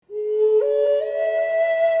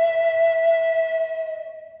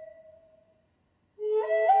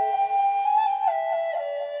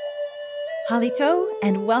Halito,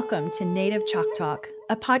 and welcome to Native Chalk Talk,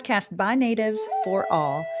 a podcast by natives for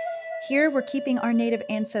all. Here we're keeping our native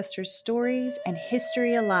ancestors' stories and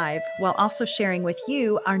history alive while also sharing with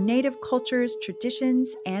you our native cultures,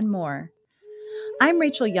 traditions, and more. I'm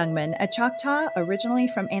Rachel Youngman, a Choctaw originally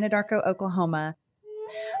from Anadarko, Oklahoma.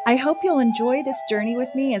 I hope you'll enjoy this journey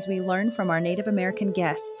with me as we learn from our Native American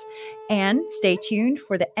guests. And stay tuned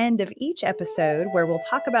for the end of each episode where we'll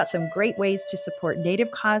talk about some great ways to support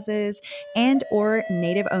Native causes and or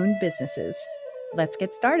Native-owned businesses. Let's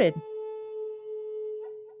get started.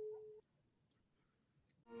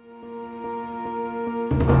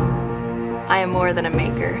 I am more than a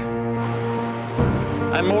maker.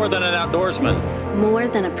 I'm more than an outdoorsman. More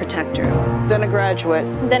than a protector. Than a graduate.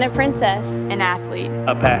 Than a princess. An athlete.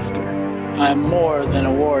 A pastor. I'm more than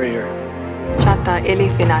a warrior. Chata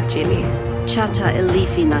ilifinachili. Chata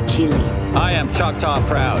ilifinachili. I am Choctaw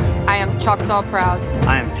proud. I am Choctaw proud.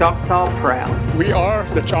 I am Choctaw proud. We are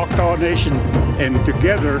the Choctaw Nation, and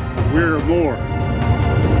together we're more.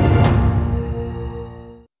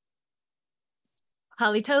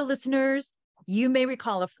 Halito listeners, you may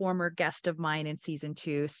recall a former guest of mine in season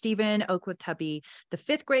 2, Stephen Oklatubbee, the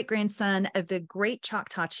 5th great-grandson of the great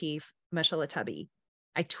Choctaw chief, Oklatubbee.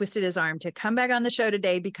 I twisted his arm to come back on the show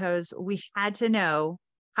today because we had to know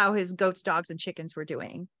how his goats, dogs, and chickens were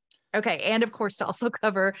doing. Okay, and of course to also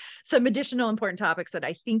cover some additional important topics that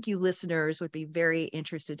I think you listeners would be very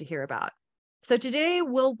interested to hear about. So today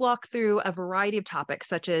we'll walk through a variety of topics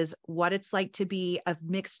such as what it's like to be of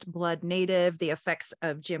mixed blood native, the effects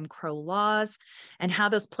of Jim Crow laws, and how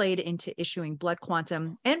those played into issuing blood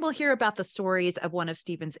quantum. And we'll hear about the stories of one of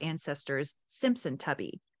Stephen's ancestors, Simpson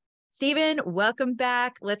Tubby. Stephen, welcome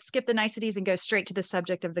back. Let's skip the niceties and go straight to the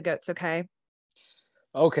subject of the goats, okay?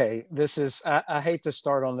 Okay, this is, I hate to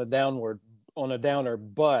start on a downer,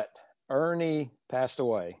 but Ernie passed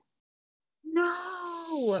away. No.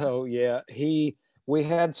 So yeah, we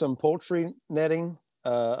had some poultry netting,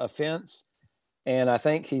 a fence, and I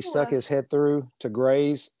think he stuck his head through to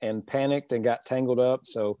graze and panicked and got tangled up.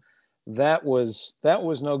 So that was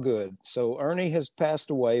no good. So Ernie has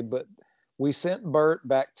passed away, but we sent Bert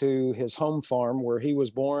back to his home farm where he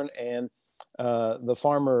was born, and the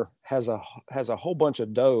farmer has a whole bunch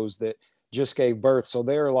of does that just gave birth. So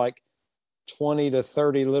they're like 20 to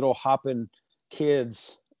 30 little hopping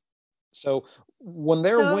kids. So when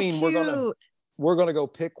they're weaned, we're gonna go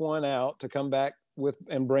pick one out to come back with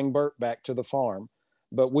and bring Bert back to the farm.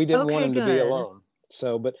 But we didn't want him to be alone.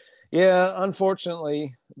 So, but yeah,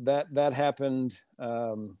 unfortunately that happened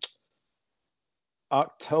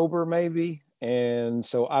October maybe, and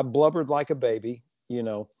so I blubbered like a baby. You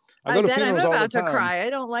know, I go to funerals all the time. I'm about to cry. I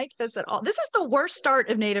don't like this at all. This is the worst start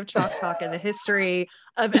of Native Chalk Talk in the history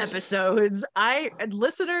of episodes.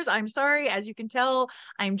 Listeners, I'm sorry. As you can tell,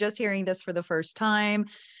 I'm just hearing this for the first time.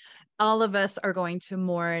 All of us are going to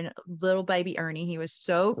mourn little baby Ernie. He was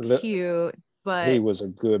so cute, but he was a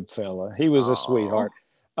good fella. He was a sweetheart.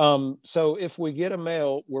 So if we get a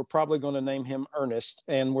male, we're probably going to name him Ernest,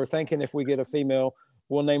 and we're thinking if we get a female,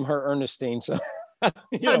 we'll name her Ernestine. So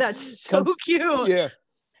that's so cute. Yeah.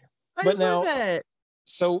 But now,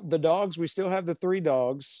 so the dogs, we still have the 3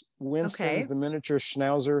 dogs. Winston's the miniature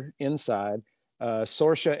schnauzer inside.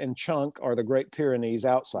 Sorsha and Chunk are the Great Pyrenees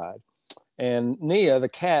outside. And Nia, the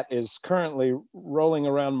cat, is currently rolling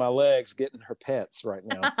around my legs getting her pets right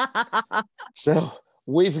now. So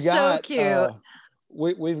we've got so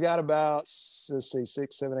cute. We've got about, let's see,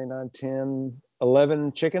 6, 7, 8, 9, 10,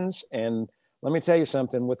 11 chickens. And let me tell you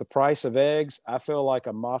something, with the price of eggs, I feel like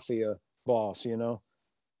a mafia boss, you know?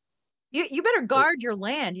 You better guard your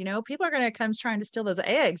land. You know, people are going to come trying to steal those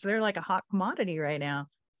eggs. They're like a hot commodity right now.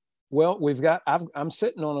 Well, I'm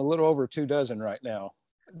sitting on a little over 2 dozen right now,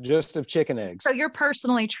 just of chicken eggs. So you're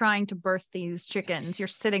personally trying to birth these chickens. You're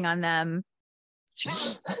sitting on them.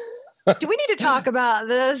 Do we need to talk about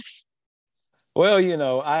this? Well, you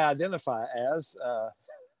know, I identify as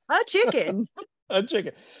a chicken. A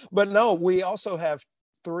chicken. But no, we also have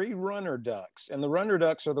 3 runner ducks, and the runner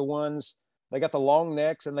ducks are the ones, they got the long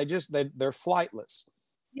necks and they're flightless.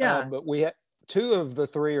 Yeah. But we have 2 of the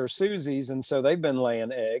 3 are Susie's, and so they've been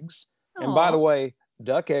laying eggs. Aww. And by the way,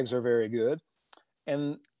 duck eggs are very good.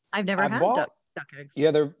 And I've never had duck eggs.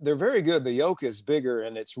 Yeah, they're very good. The yolk is bigger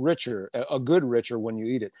and it's richer, a good richer when you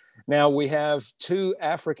eat it. Now we have 2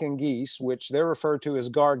 African geese, which they're referred to as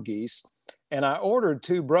guard geese. And I ordered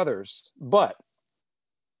 2 brothers,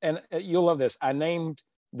 and you'll love this, I named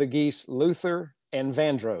the geese Luther and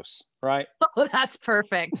Vandross, right? Oh, that's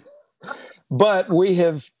perfect. But we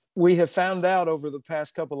have found out over the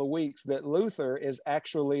past couple of weeks that Luther is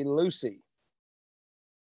actually Lucy.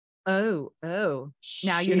 Oh.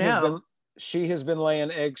 Now you know. she has been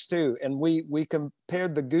laying eggs too. And we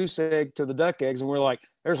compared the goose egg to the duck eggs, and we're like,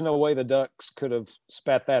 there's no way the ducks could have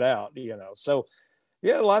spat that out, So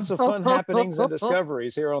yeah, lots of fun happenings and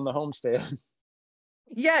discoveries here on the homestead.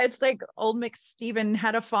 Yeah, it's like old McSteven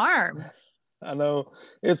had a farm. I know,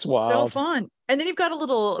 it's So wild. fun. And then you've got a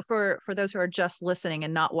little, for those who are just listening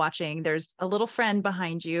and not watching, there's a little friend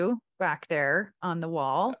behind you back there on the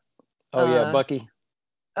wall. Oh yeah, Bucky.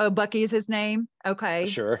 Oh, Bucky's his name. Okay.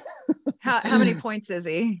 Sure. How many points is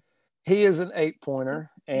he? He is an 8-pointer,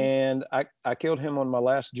 and I killed him on my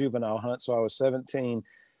last juvenile hunt, so I was 17.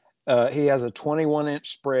 He has a 21-inch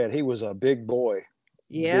spread. He was a big boy.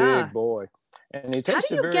 Yeah. Big boy. And he How do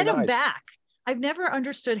tasted you very get him nice. back? I've never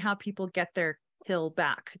understood how people get their kill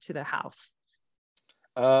back to the house.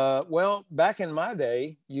 Well, back in my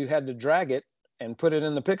day, you had to drag it and put it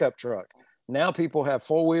in the pickup truck. Now people have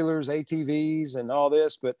 4-wheelers, ATVs, and all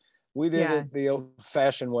this, but we did it the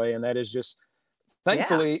old-fashioned way, and that is just,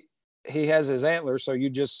 thankfully, he has his antlers, so you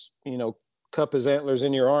just, cup his antlers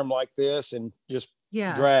in your arm like this and just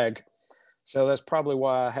drag. So that's probably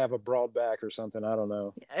why I have a broad back or something. I don't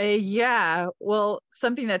know. Yeah. Well,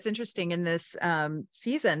 something that's interesting in this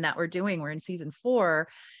season that we're in season 4,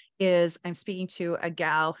 is I'm speaking to a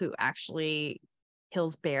gal who actually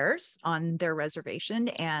kills bears on their reservation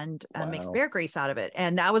and makes bear grease out of it.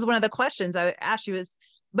 And that was one of the questions I asked you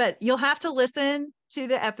but you'll have to listen to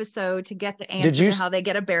the episode to get the answer to how they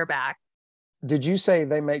get a bear back. Did you say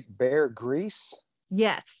they make bear grease?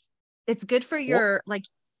 Yes. It's good for your,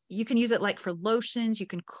 you can use it like for lotions. You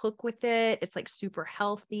can cook with it. It's like super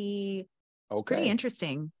healthy. It's pretty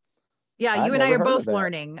interesting. Yeah. You and I are both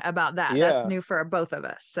learning about that. Yeah. That's new for both of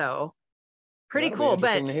us. So pretty cool.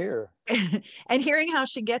 But and hearing how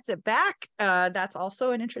she gets it back, that's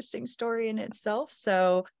also an interesting story in itself.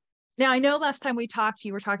 So now I know last time we talked,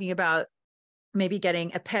 you were talking about maybe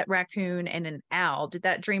getting a pet raccoon and an owl. Did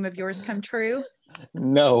that dream of yours come true?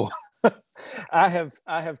 No. I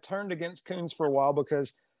have turned against coons for a while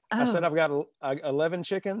because I said I've got 11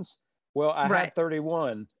 chickens. Well, I had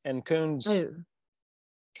 31, and coons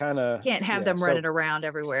kind of can't have them running around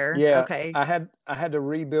everywhere. Yeah. Okay. I had to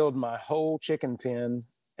rebuild my whole chicken pen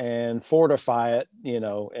and fortify it,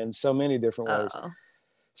 in so many different ways.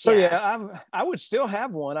 So I would still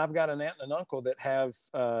have one. I've got an aunt and an uncle that have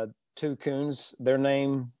 2 coons. Their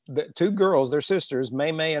name, 2 girls, they're sisters,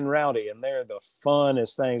 May May and Rowdy, and they're the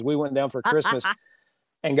funnest things. We went down for Christmas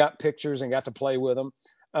and got pictures and got to play with them.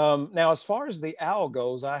 Now, as far as the owl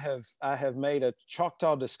goes, I have made a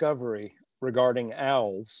Choctaw discovery regarding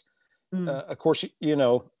owls. Of course,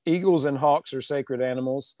 eagles and hawks are sacred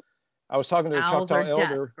animals. I was talking to a Owls Choctaw are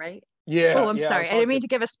elder. death, right? Yeah. Oh, I'm sorry. I didn't mean to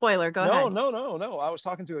give a spoiler. Go ahead. No. I was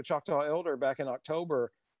talking to a Choctaw elder back in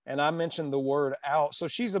October, and I mentioned the word owl. So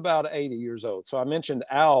she's about 80 years old. So I mentioned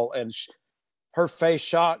owl, and her face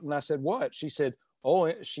shocked. And I said, what? She said,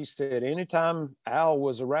 anytime owl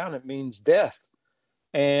was around, it means death.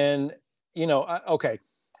 And, okay.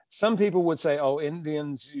 Some people would say,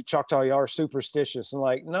 Indians, Choctaw, y'all are superstitious.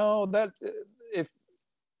 And no, that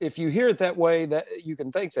if you hear it that way, that you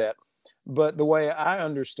can think that. But the way I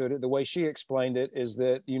understood it, the way she explained it, is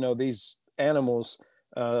that, these animals,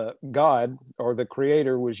 God or the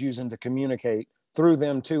creator was using to communicate through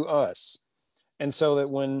them to us. And so that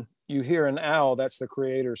when you hear an owl, that's the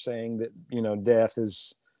creator saying that, death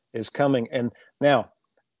is coming. And now,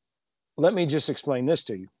 let me just explain this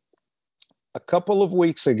to you. A couple of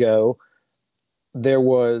weeks ago, there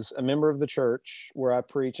was a member of the church where I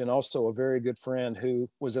preach, and also a very good friend who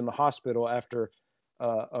was in the hospital after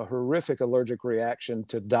a horrific allergic reaction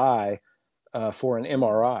to die for an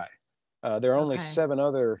MRI. There are only 7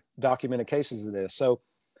 other documented cases of this. So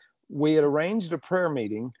we had arranged a prayer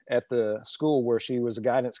meeting at the school where she was a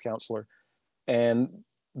guidance counselor. And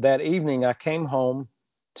that evening I came home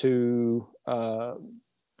to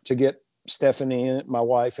get Stephanie, my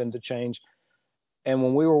wife, and to change. And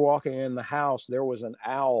when we were walking in the house, there was an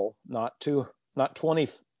owl not 20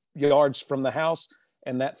 yards from the house,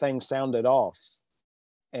 and that thing sounded off.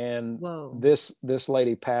 And this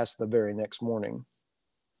lady passed the very next morning.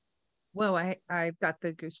 Whoa, I've got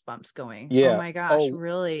the goosebumps going. Yeah. Oh my gosh,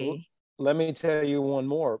 really? Let me tell you one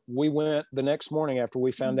more. We went the next morning after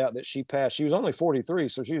we found out that she passed. She was only 43,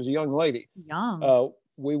 so she was a young lady. Young.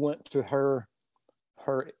 We went to her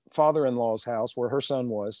father-in-law's house where her son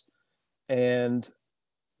was, and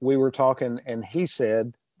we were talking, and he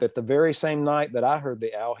said that the very same night that I heard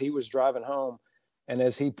the owl, he was driving home, and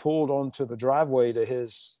as he pulled onto the driveway to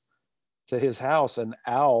his house, an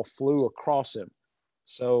owl flew across him.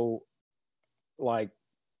 So,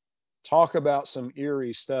 talk about some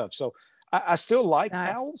eerie stuff. So I still like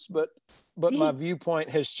That's, owls, but my viewpoint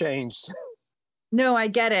has changed. no, I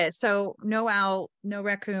get it. So no owl, no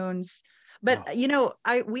raccoons. But No.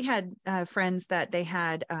 we had friends that they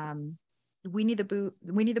had Winnie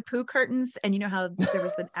the Pooh curtains, and you know how there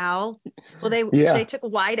was an owl. Well, they Yeah. took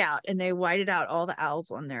white out and they whited out all the owls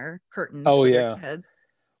on their curtains Oh for their yeah. kids.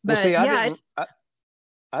 Well, see, But yeah, it's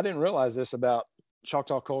I didn't realize this about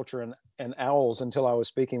Choctaw culture and owls until I was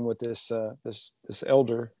speaking with this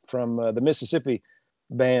elder from the Mississippi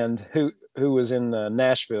band who was in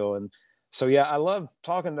Nashville. And so yeah, I love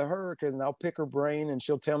talking to her, because I'll pick her brain and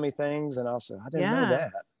she'll tell me things, and I'll say, I didn't know yeah.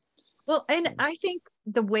 that. Well, and So, I think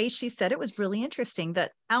the way she said it was really interesting,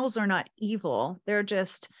 that owls are not evil. They're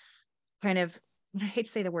just kind of, I hate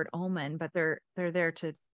to say the word omen, but they're there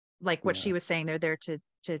to, like what she yeah. was saying, they're there to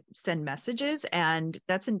send messages. And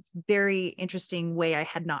that's a very interesting way. I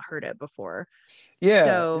had not heard it before.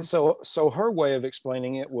 Yeah. So So her way of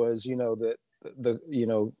explaining it was, that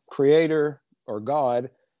the creator or God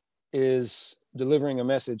is delivering a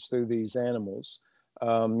message through these animals.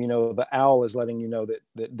 The owl is letting you know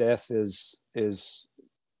that death is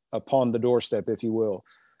upon the doorstep, if you will.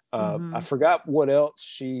 I mhm. forgot what else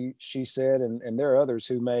she said, and there are others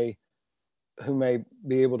who may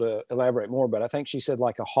be able to elaborate more. But I think she said,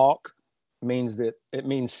 like, a hawk means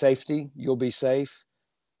safety. You'll be safe,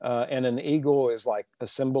 and an eagle is like a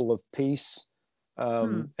symbol of peace.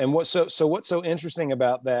 Hmm. And what's so interesting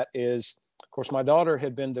about that is, of course, my daughter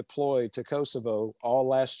had been deployed to Kosovo all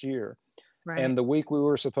last year, Right. and the week we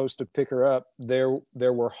were supposed to pick her up, there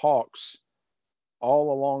were hawks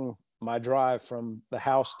all along my drive from the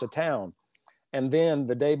house to town. And then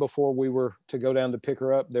the day before we were to go down to pick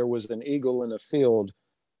her up, there was an eagle in a field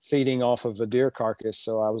feeding off of a deer carcass.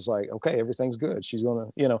 So I was like, okay, everything's good. She's gonna,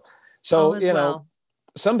 All so is well.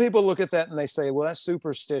 some people look at that and they say, well, that's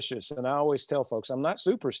superstitious. And I always tell folks, I'm not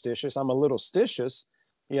superstitious. I'm a little stitious,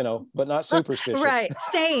 but not superstitious. Right.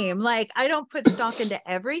 Same. Like, I don't put stock into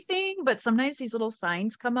everything, but sometimes these little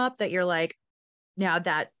signs come up that you're like, now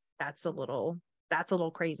that's a little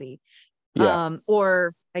crazy. Yeah.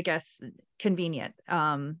 Or I guess convenient.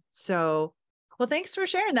 So well, thanks for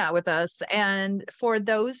sharing that with us. And for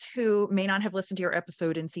those who may not have listened to your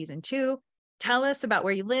episode in season 2, tell us about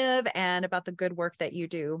where you live and about the good work that you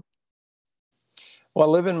do. Well,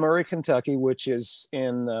 I live in Murray, Kentucky, which is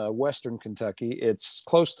in Western Kentucky. It's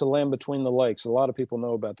close to Land Between the Lakes. A lot of people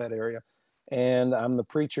know about that area. And I'm the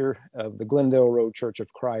preacher of the Glendale Road Church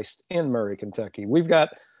of Christ in Murray, Kentucky. We've got,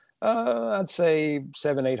 I'd say,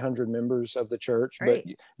 800 members of the church.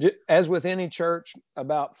 Right. But as with any church,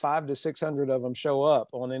 about 500 to 600 of them show up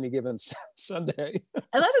on any given Sunday.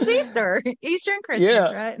 Unless it's Easter, Easter and Christmas,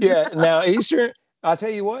 Yeah, right? yeah. Now, Easter, I'll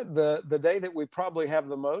tell you what, the day that we probably have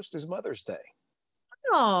the most is Mother's Day.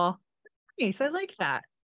 Oh, nice. I like that.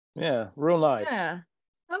 Yeah, real nice. Yeah.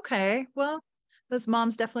 Okay. Well, those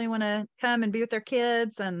moms definitely want to come and be with their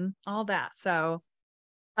kids and all that. So,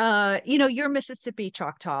 you're Mississippi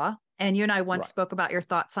Choctaw, and you and I once Right. spoke about your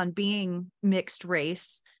thoughts on being mixed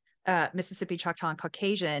race, Mississippi Choctaw and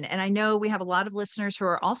Caucasian. And I know we have a lot of listeners who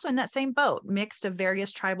are also in that same boat, mixed of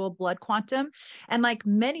various tribal blood quantum. And like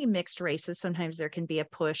many mixed races, sometimes there can be a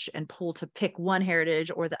push and pull to pick one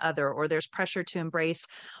heritage or the other, or there's pressure to embrace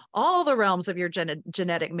all the realms of your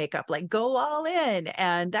genetic makeup, like go all in.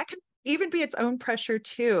 And that can even be its own pressure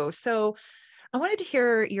too. So I wanted to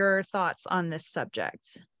hear your thoughts on this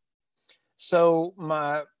subject. So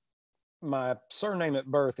my surname at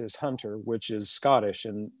birth is Hunter, which is Scottish,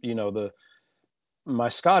 and my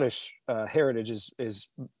Scottish heritage is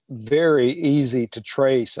very easy to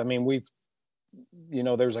trace. I mean,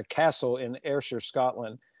 there's a castle in Ayrshire,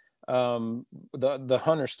 Scotland, the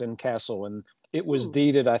Hunterston Castle, and it was Ooh.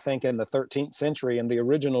 deeded, I think, in the 13th century, and the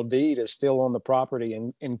original deed is still on the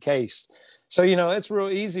property encased. So it's real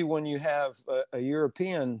easy when you have a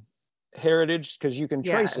European heritage, because you can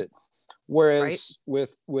trace Yeah. it. Right. Whereas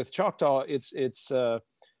with Choctaw, it's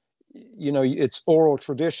oral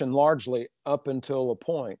tradition largely up until a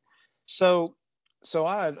point. So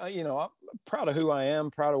I'm proud of who I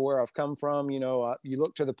am, proud of where I've come from. You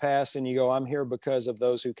look to the past and you go, I'm here because of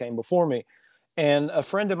those who came before me. And a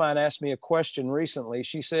friend of mine asked me a question recently.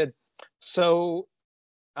 She said, so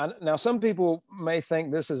now some people may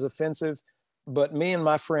think this is offensive, but me and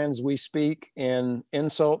my friends, we speak in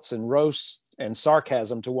insults and roasts and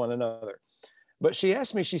sarcasm to one another. But she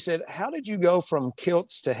asked me, she said, how did you go from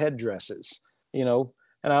kilts to headdresses? And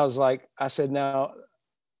I said,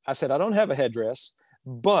 I don't have a headdress,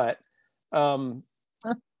 but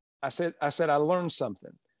I said, I learned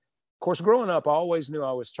something. Of course, growing up, I always knew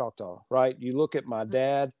I was Choctaw, right? You look at my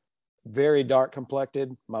dad, very dark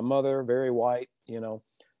complected, my mother, very white,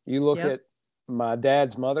 You look Yep. at my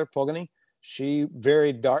dad's mother, Pogany, she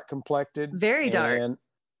very dark complected. Very dark. And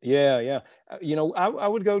yeah. I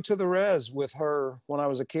would go to the res with her when I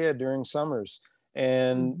was a kid during summers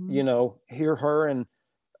and, Mhm. hear her and,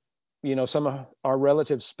 some of our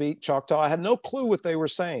relatives speak Choctaw. I had no clue what they were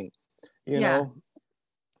saying. You Yeah. know,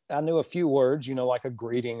 I knew a few words, like a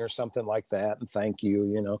greeting or something like that. And thank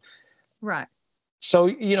you, Right. So,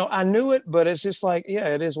 I knew it, but it's just like, yeah,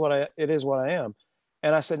 it is what I am.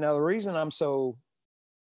 And I said, now the reason I'm so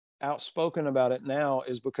outspoken about it now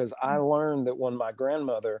is because I learned that when my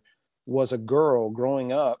grandmother was a girl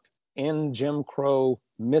growing up in Jim Crow,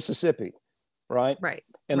 Mississippi, right? Right.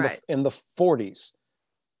 In the Right. in the 40s,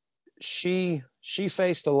 she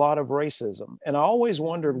faced a lot of racism. And I always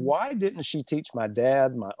wondered, Mhm. why didn't she teach my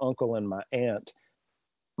dad, my uncle, and my aunt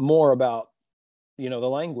more about, the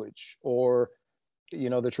language or,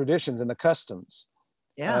 the traditions and the customs?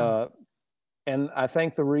 Yeah. Uh, and I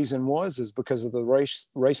think the reason is because of the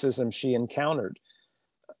racism she encountered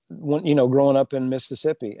when, growing up in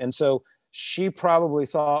Mississippi. And so she probably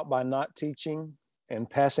thought by not teaching and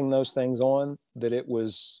passing those things on that it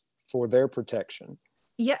was for their protection.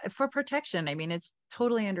 Yeah, for protection. I mean, it's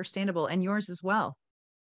totally understandable, and yours as well.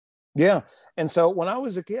 Yeah. And so when I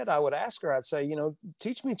was a kid, I would ask her, I'd say,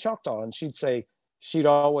 teach me Choctaw. And she'd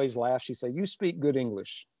always laugh. She'd say, you speak good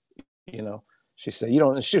English. You know, she said, you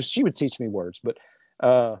don't, she would teach me words, but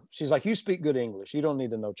she's like, you speak good English. You don't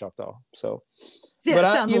need to know Choctaw. So, Yeah, but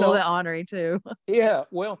it sounds a little bit honorary too. yeah,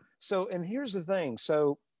 well, so, and here's the thing.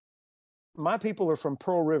 So my people are from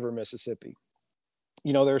Pearl River, Mississippi.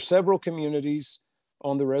 There are several communities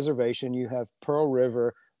on the reservation. You have Pearl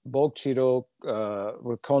River, Bogchito,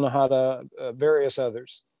 Konahata, various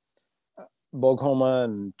others, Boghoma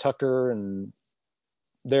and Tucker, and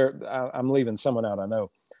I'm leaving someone out, I know.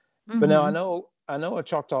 But now Mhm. I know a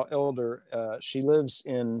Choctaw elder. She lives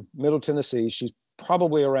in Middle Tennessee. She's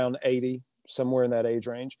probably around 80, somewhere in that age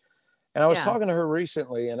range. And I was Yeah. talking to her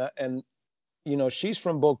recently, and she's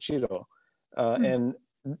from Bogchito, Mm. and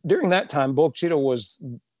during that time, Bogchito was,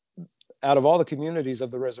 out of all the communities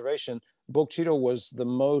of the reservation, Bogchito was the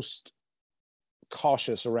most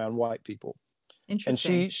cautious around white people. And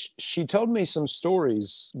Interesting. she told me some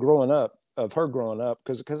stories growing up, of her growing up,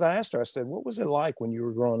 because I asked her, I said, what was it like when you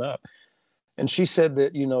were growing up? And she said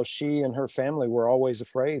that, she and her family were always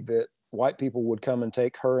afraid that white people would come and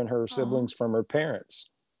take her and her Oh, siblings from her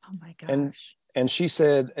parents. oh my And gosh. and she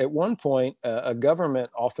said at one point, a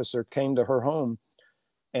government officer came to her home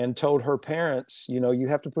and told her parents, you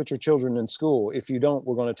have to put your children in school. If you don't,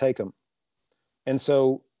 we're going to take them. And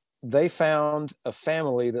so they found a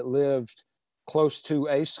family that lived close to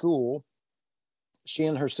a school. She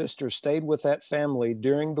and her sister stayed with that family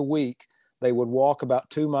during the week. They would walk about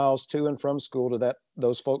 2 miles to and from school to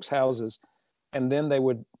those folks' houses, and then they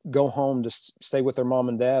would go home to stay with their mom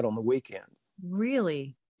and dad on the weekend.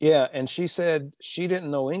 Really? Yeah, and she said she didn't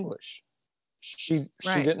know English. She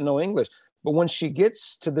Right. didn't know English, but when she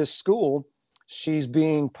gets to this school, she's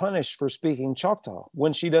being punished for speaking Choctaw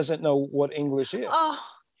when she doesn't know what English is. Oh,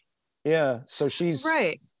 Yeah, so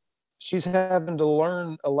right. she's having to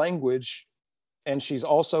learn a language, and she's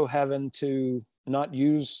also having to not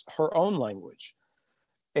use her own language.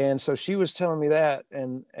 And so she was telling me that,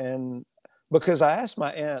 and because I asked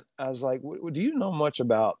my aunt, I was like, do you know much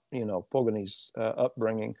about, Pogani's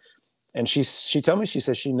upbringing? And she told me, she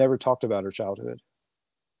says she never talked about her childhood.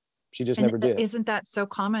 She just And never did. isn't that so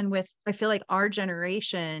common with, I feel like our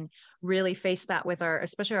generation really faced that with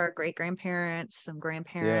especially our great grandparents, some Yeah.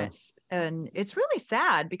 grandparents. And it's really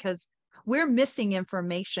sad because we're missing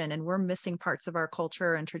information and we're missing parts of our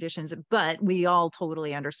culture and traditions, but we all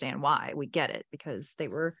totally understand why. We get it because they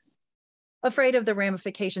were afraid of the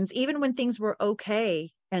ramifications, even when things were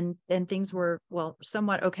okay and things were, well,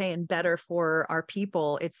 somewhat okay and better for our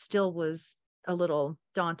people, it still was a little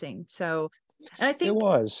daunting. So, and I It think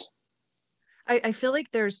was. I feel like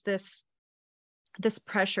there's this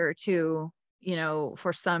pressure to,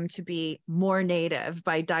 for some to be more native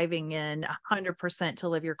by diving in 100% to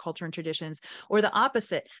live your culture and traditions, or the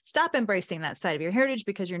opposite, stop embracing that side of your heritage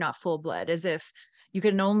because you're not full blood, as if you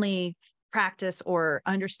can only practice or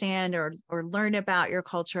understand or learn about your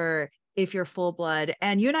culture if you're full blood.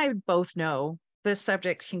 And you and I both know this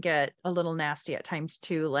subject can get a little nasty at times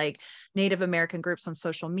too, like Native American groups on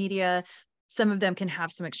social media. Some of them can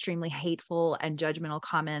have some extremely hateful and judgmental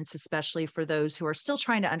comments, especially for those who are still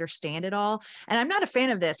trying to understand it all. And I'm not a fan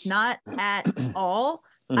of this, not at all.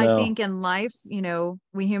 I No. think in life,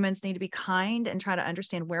 we humans need to be kind and try to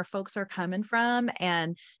understand where folks are coming from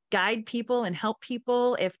and guide people and help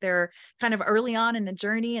people if they're kind of early on in the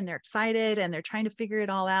journey and they're excited and they're trying to figure it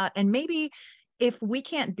all out. And maybe if we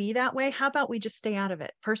can't be that way, how about we just stay out of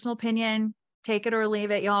it? Personal opinion, take it or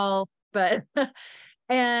leave it, y'all. But,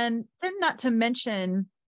 and then not to mention,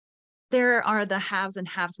 there are the haves and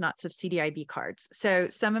have-nots of CDIB cards. So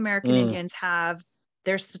some American Indians have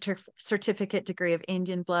their certificate degree of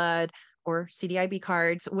Indian blood or CDIB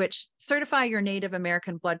cards, which certify your Native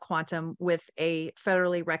American blood quantum with a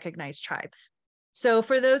federally recognized tribe. So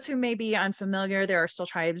for those who may be unfamiliar, there are still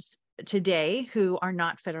tribes today who are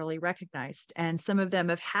not federally recognized. And some of them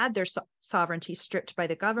have had their sovereignty stripped by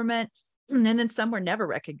the government, and then some were never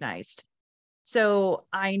recognized. So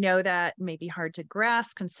I know that may be hard to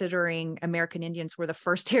grasp considering American Indians were the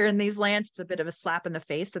first here in these lands. It's a bit of a slap in the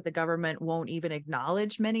face that the government won't even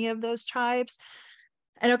acknowledge many of those tribes.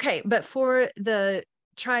 And okay, but for the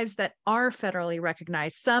tribes that are federally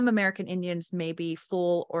recognized, some American Indians may be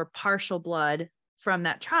full or partial blood from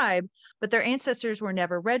that tribe, but their ancestors were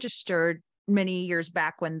never registered many years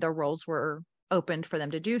back when the rolls were opened for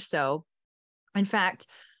them to do so. In fact,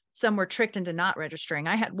 some were tricked into not registering.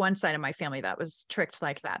 I had one side of my family that was tricked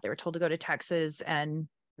like that. They were told to go to Texas and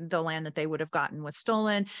the land that they would have gotten was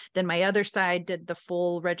stolen. Then my other side did the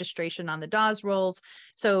full registration on the Dawes rolls.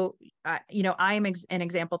 So, I'm an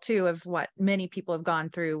example too of what many people have gone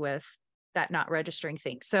through with that not registering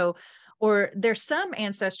thing. So, or there's some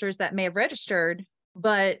ancestors that may have registered,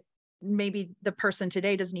 but maybe the person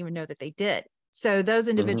today doesn't even know that they did. So those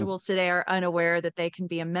individuals today are unaware that they can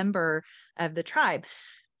be a member of the tribe.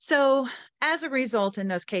 So as a result, in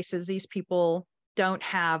those cases, these people don't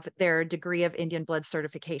have their degree of Indian blood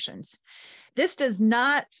certifications. This does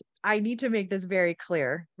not, I need to make this very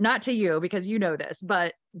clear, not to you because you know this,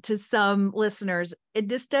 but to some listeners,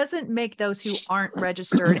 this doesn't make those who aren't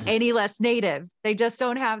registered any less Native. They just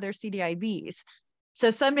don't have their CDIBs. So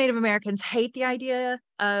some Native Americans hate the idea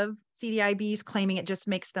of CDIBs, claiming it just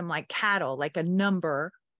makes them like cattle, like a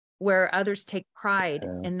number, where others take pride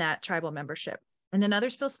in that tribal membership. And then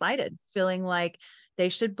others feel slighted, feeling like they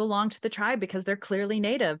should belong to the tribe because they're clearly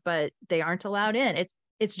Native, but they aren't allowed in.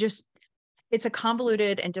 It's a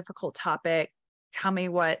convoluted and difficult topic. Tell me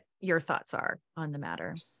what your thoughts are on the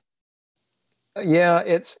matter. Yeah,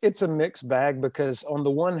 it's a mixed bag because on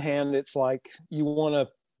the one hand, it's like you want to,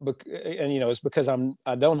 and it's because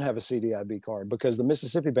I don't have a CDIB card, because the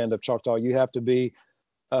Mississippi Band of Choctaw, you have to be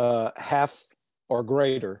half or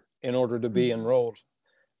greater in order to be enrolled.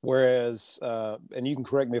 Whereas, and you can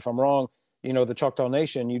correct me if I'm wrong, the Choctaw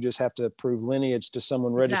Nation, you just have to prove lineage to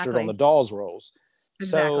someone registered on the Dawes rolls.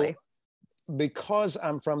 Exactly. So because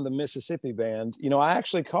I'm from the Mississippi Band, I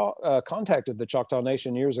actually contacted the Choctaw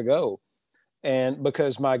Nation years ago. And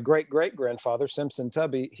because my great-great-grandfather, Simpson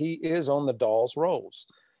Tubby, he is on the Dawes rolls.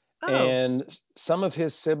 Oh. And some of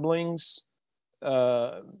his siblings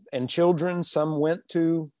and children, some went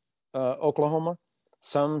to Oklahoma,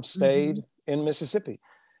 some stayed in Mississippi.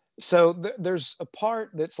 So there's a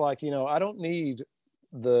part that's like, I don't need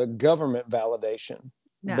the government validation,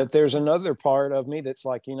 but there's another part of me that's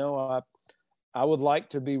like, I would like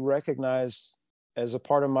to be recognized as a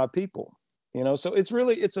part of my people, so it's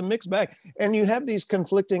a mixed bag, and you have these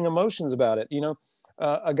conflicting emotions about it.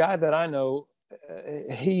 A guy that I know,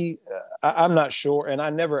 I'm not sure. And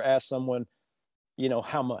I never ask someone,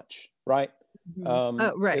 how much, right?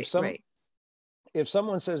 Right. If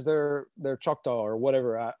someone says they're Choctaw or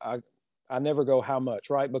whatever, I never go how much,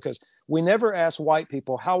 right? Because we never ask white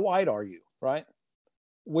people, how white are you, right?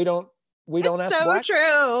 We don't ask so black.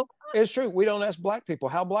 True. It's true. We don't ask black people,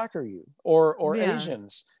 how black are you? Or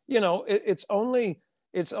Asians. It's only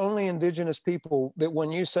indigenous people that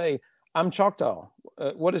when you say, I'm Choctaw,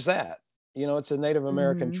 what is that? It's a Native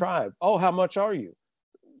American tribe. Oh, how much are you?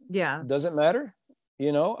 Yeah. Does it matter?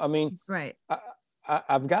 Right.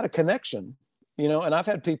 I've got a connection. And I've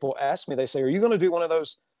had people ask me, they say, are you going to do one of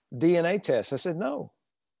those DNA tests? I said, no.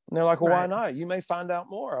 And they're like, well, why not? You may find out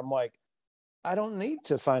more. I'm like, I don't need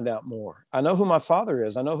to find out more. I know who my father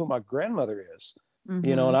is. I know who my grandmother is,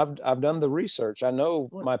 and I've done the research. I know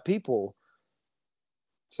my people.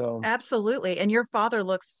 So absolutely. And your father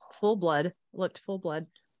looked full blood.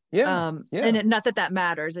 Yeah. And not that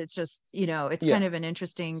matters. It's just, it's kind of an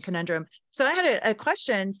interesting conundrum. So I had a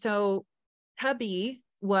question. So Tubby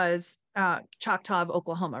was Choctaw of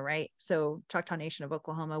Oklahoma, right? So Choctaw Nation of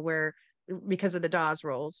Oklahoma, where because of the Dawes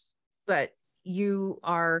rolls, but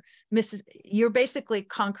you're basically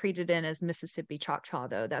concreted in as Mississippi Choctaw,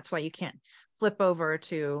 though. That's why you can't flip over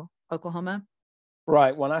to Oklahoma.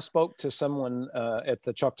 Right. When I spoke to someone at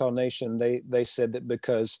the Choctaw Nation, they said that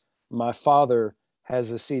because my father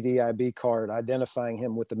has a CDIB card identifying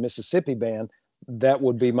him with the Mississippi Band, that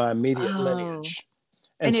would be my immediate lineage.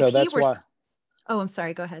 And so that's why. Oh, I'm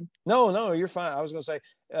sorry. Go ahead. No, you're fine. I was going to say,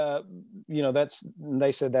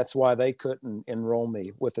 they said that's why they couldn't enroll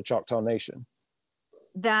me with the Choctaw Nation.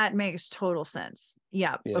 That makes total sense.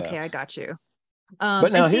 Yeah. Yeah. Okay. I got you.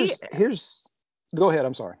 But now and see, here's, go ahead.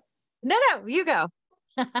 I'm sorry. no, you go.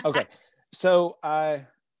 Okay. So I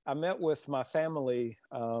met with my family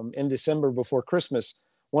in December before Christmas.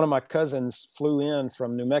 One of my cousins flew in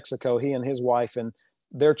from New Mexico, he and his wife and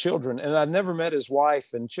their children. And I'd never met his wife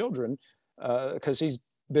and children because he's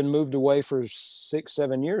been moved away for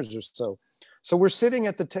 6-7 years or so. So we're sitting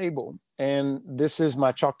at the table, and this is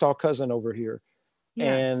my Choctaw cousin over here.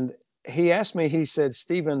 Yeah. And he asked me, he said,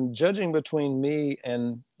 Stephen, judging between me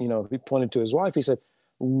and, he pointed to his wife, he said,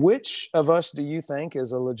 which of us do you think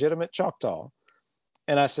is a legitimate Choctaw?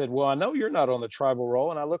 And I said, well, I know you're not on the tribal roll.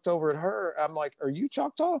 And I looked over at her. I'm like, are you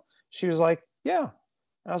Choctaw? She was like, yeah.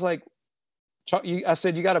 I was like, I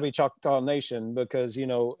said, you got to be Choctaw Nation because,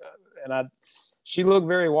 she looked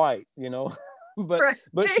very white, but, Right.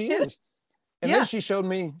 but she is. And Yeah. then she showed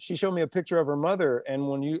me a picture of her mother.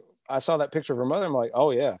 And I saw that picture of her mother, I'm like, oh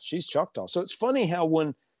yeah, she's Choctaw. So it's funny how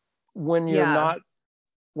when you're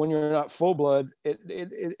not full blood,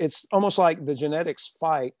 it's almost like the genetics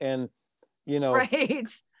fight. And, Right.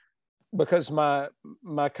 because my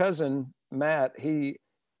cousin Matt, he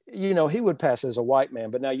would pass as a white man,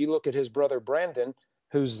 but now you look at his brother Brandon,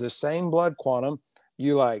 who's the same blood quantum,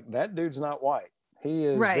 you like, that dude's not white. He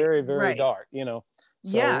is Right, very, very right. dark,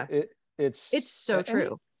 So Yeah. it's so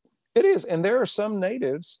true. It is. And there are some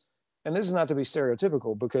natives, and this is not to be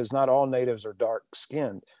stereotypical because not all natives are dark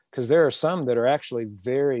skinned, because there are some that are actually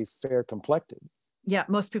very fair complected. Yeah.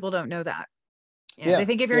 Most people don't know that. Yeah. They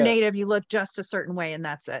think if you're native, you look just a certain way and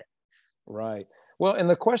that's it. Right. Well, and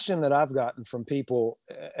the question that I've gotten from people,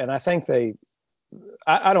 and I think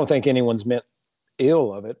I don't think anyone's meant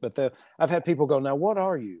ill of it, but I've had people go, now, what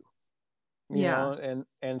are you? You know,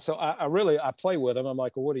 and so I play with them. I'm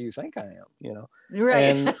like, well, what do you think I am? Right.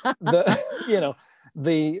 And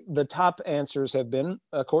the top answers have been,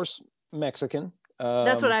 of course, Mexican.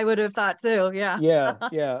 That's what I would have thought too. Yeah.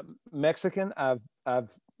 Yeah. Mexican. I've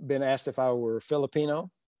been asked if I were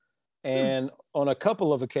Filipino. And on a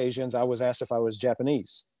couple of occasions, I was asked if I was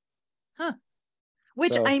Japanese. Huh.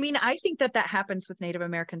 Which, I mean, I think that happens with Native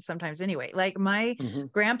Americans sometimes anyway. Like my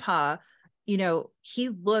grandpa, he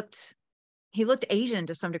looked Asian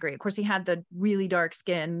to some degree. Of course, he had the really dark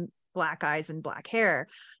skin, black eyes and black hair.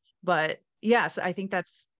 But yes, I think that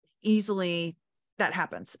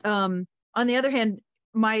happens. On the other hand,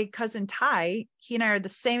 my cousin Ty, he and I are the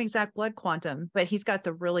same exact blood quantum, but he's got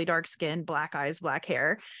the really dark skin, black eyes, black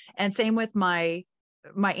hair. And same with my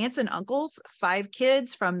aunts and uncles, 5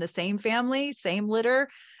 kids from the same family, same litter.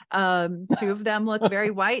 2 of them look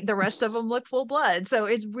very white. The rest of them look full blood. So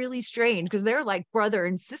it's really strange because they're like brother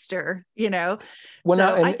and sister, Well, so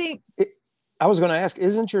now, I think I was going to ask,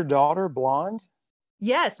 isn't your daughter blonde?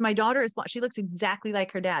 Yes, my daughter is blonde. She looks exactly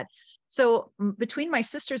like her dad. So between my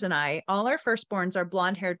sisters and I, all our firstborns are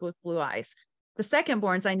blonde haired with blue eyes. The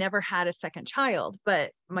secondborns, I never had a second child,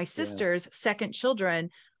 but my sister's second children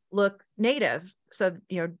look native. So,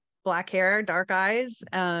 black hair, dark eyes.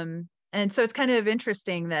 And so it's kind of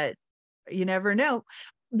interesting that you never know,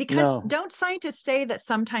 because don't scientists say that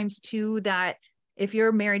sometimes too, that if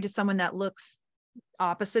you're married to someone that looks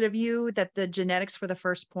opposite of you, that the genetics for the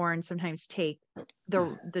firstborn sometimes take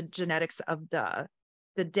the genetics of the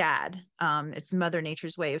dad. It's Mother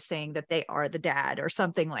Nature's way of saying that they are the dad or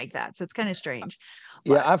something like that. So it's kind of strange.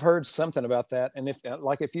 Yeah, I've heard something about that. And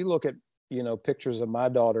if you look at, pictures of my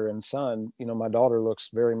daughter and son, my daughter looks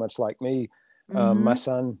very much like me. My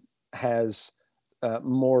son has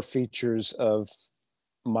more features of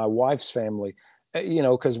my wife's family,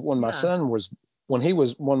 because when my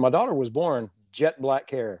daughter was born, jet black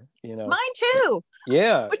hair, Mine too.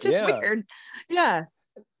 Yeah. Which is weird. Yeah.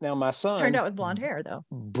 Now my son turned out with blonde hair though.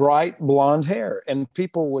 Bright blonde hair. And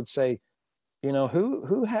people would say,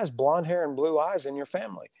 who has blonde hair and blue eyes in your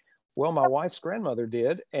family? Well, my wife's grandmother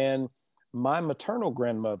did, and my maternal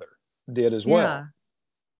grandmother did as well.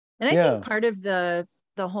 And I think part of the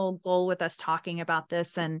whole goal with us talking about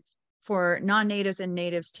this, and for non-natives and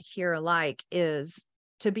natives to hear alike, is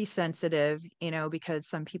to be sensitive, because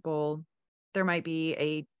some people, there might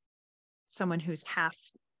be someone who's half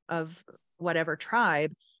of whatever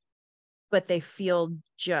tribe, but they feel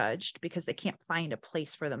judged because they can't find a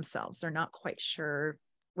place for themselves. They're not quite sure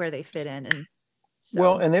where they fit in. And so.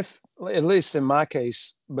 Well, and if, at least in my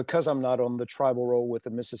case, because I'm not on the tribal roll with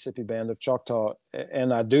the Mississippi Band of Choctaw,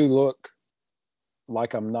 and I do look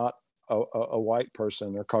like I'm not a white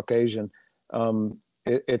person or Caucasian,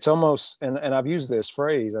 it's almost, and I've used this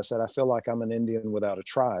phrase, I said, I feel like I'm an Indian without a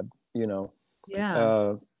tribe,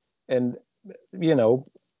 Yeah. And,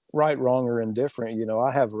 right, wrong, or indifferent,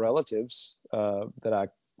 I have relatives that I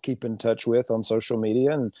keep in touch with on social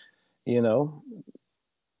media, and, you know,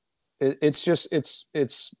 it's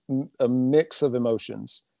a mix of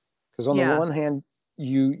emotions, because on the Yeah. one hand,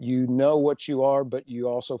 you know what you are, but you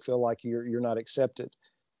also feel like you're not accepted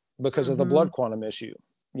because of the Hmm. blood quantum issue,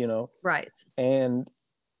 you know, Right. and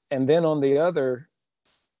then on the other,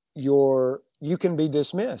 you can be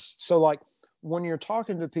dismissed. So like when you're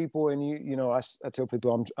talking to people, and I tell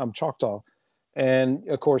people I'm Choctaw, and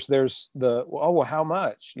of course there's oh, well, how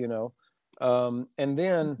much, and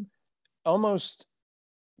then almost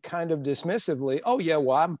kind of dismissively, oh yeah,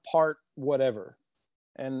 well, I'm part whatever.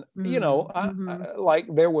 And Mm-hmm. like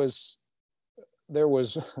there was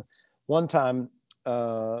one time,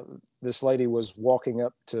 this lady was walking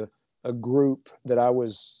up to a group that I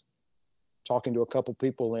was talking to a couple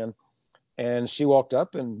people in, and she walked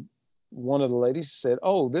up, and one of the ladies said,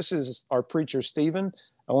 "Oh, this is our preacher, Stephen.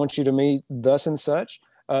 I want you to meet thus and such.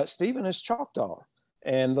 Stephen is Choctaw."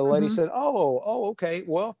 And the lady Hmm. said, "Oh, okay.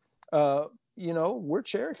 Well, uh, we're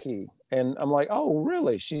Cherokee." And I'm like, "Oh,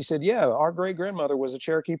 really?" She said, "Yeah, our great grandmother was a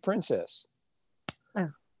Cherokee princess." Oh,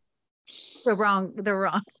 they're wrong. They're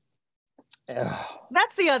wrong. Ugh.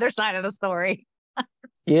 That's the other side of the story.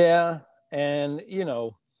 Yeah, and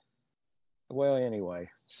well, anyway,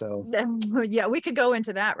 so Yeah, we could go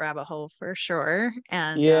into that rabbit hole for sure.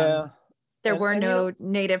 And yeah, there and were and no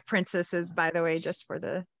native princesses, by the way, just for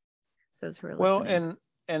those who are well, listening.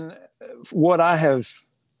 and what I have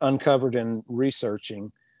uncovered in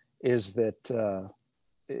researching is that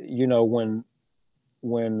when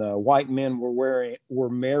white men were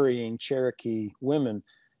marrying Cherokee women,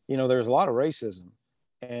 there's a lot of racism,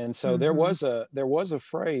 and so there Hmm. was a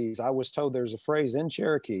phrase. I was told there's a phrase in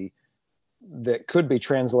Cherokee that could be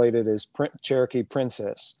translated as Cherokee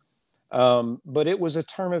princess, but it was a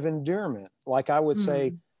term of endearment. Like I would say,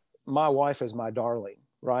 Mm. my wife is my darling,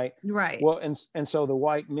 right? Right. Well, and so the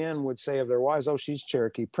white men would say of their wives, "Oh, she's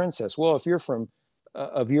Cherokee princess." Well, if you're from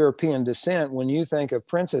of European descent, when you think of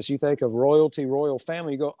princess, you think of royalty, royal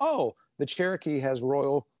family. You go, "Oh, the Cherokee has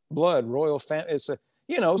royal blood, royal family." It's so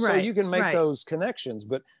Right. you can make Right. those connections.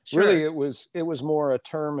 But really, Sure. it was more a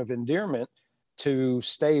term of endearment to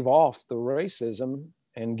stave off the racism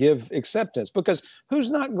and give acceptance, because who's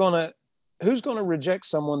gonna reject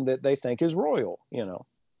someone that they think is royal?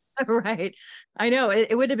 Right. I know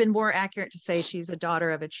it would have been more accurate to say she's a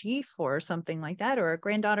daughter of a chief or something like that, or a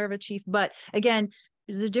granddaughter of a chief. But again,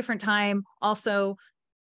 it was a different time. Also,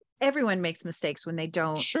 everyone makes mistakes when they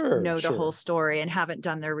don't Sure, know the whole sure. story and haven't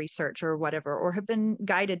done their research or whatever, or have been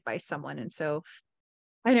guided by someone. And so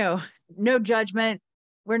I know, no judgment.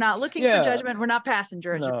 We're not looking for Yeah, judgment. We're not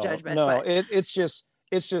passenger no, judgment, no. but It's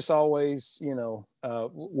just always,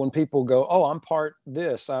 when people go, "Oh, I'm part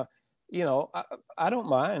this," you know, I, I don't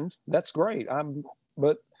mind. That's great.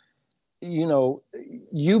 But you know,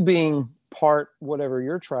 you being part whatever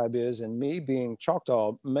your tribe is, and me being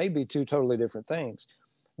Choctaw may be two totally different things.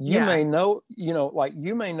 You yeah, may know, like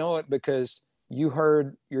you may know it because you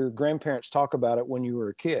heard your grandparents talk about it when you were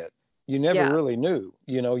a kid. You never yeah, really knew,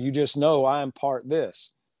 you just know I'm part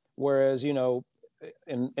this. Whereas,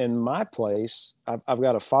 in my place, I've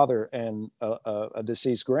got a father and a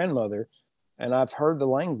deceased grandmother, and I've heard the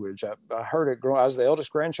language. I heard it grow. I was the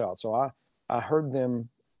eldest grandchild, so I heard them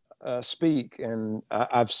speak, and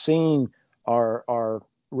I've seen our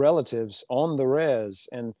relatives on the res,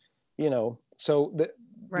 and so that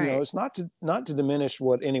right. it's not to diminish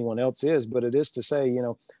what anyone else is, but it is to say,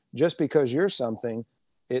 just because you're something,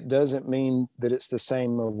 it doesn't mean that it's the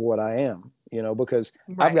same of what I am, because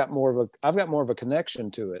I've Right. got more of a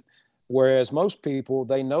connection to it, whereas most people,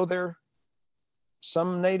 they know they're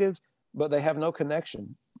some native, but they have no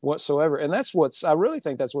connection whatsoever, and I really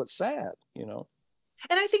think that's what's sad.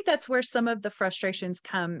 And I think that's where some of the frustrations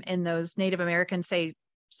come in those Native American, say,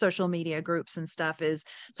 social media groups and stuff, is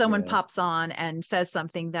someone Yeah. pops on and says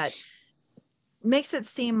something that makes it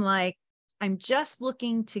seem like I'm just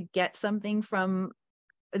looking to get something from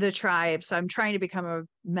the tribe, so I'm trying to become a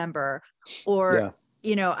member, or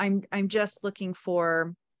Yeah. I'm just looking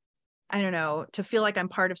for, I don't know, to feel like I'm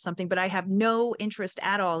part of something, but I have no interest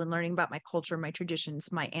at all in learning about my culture, my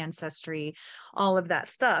traditions, my ancestry, all of that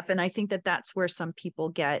stuff. And I think that that's where some people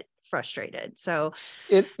get frustrated. So,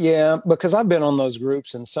 Yeah, because I've been on those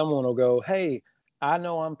groups, and someone will go, "Hey, I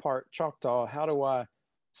know I'm part Choctaw. How do I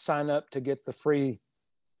sign up to get the free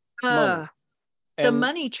uh, money?" the And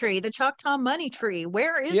money tree, the Choctaw money tree,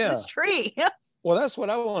 where is this yeah, tree? well, that's what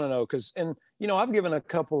I want to know. And I've given a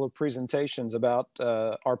couple of presentations about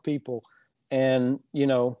our people, and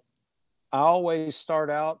I always start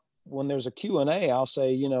out when there's a Q&A, I'll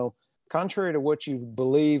say, contrary to what you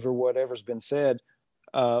believe or whatever's been said,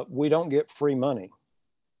 we don't get free money.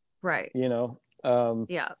 Right.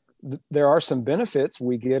 Yeah. There are some benefits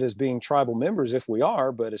we get as being tribal members if we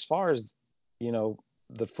are, but as far as,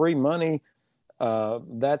 the free money,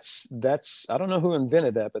 that's, I don't know who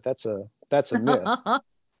invented that, but that's a myth.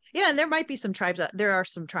 Yeah, and there might be some tribes. There are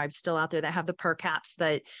some tribes still out there that have the per caps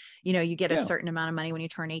that, you get a certain amount of money when you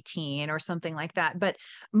turn 18 or something like that. But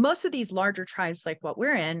most of these larger tribes, like what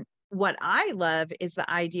we're in, what I love is the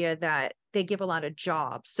idea that they give a lot of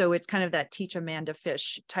jobs. So it's kind of that teach a man to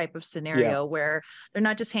fish type of scenario where they're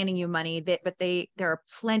not just handing you money, but there are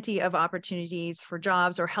plenty of opportunities for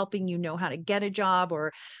jobs or helping you know how to get a job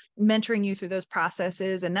or mentoring you through those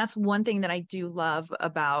processes. And that's one thing that I do love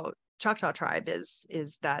about Choctaw tribe is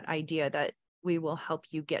that idea that we will help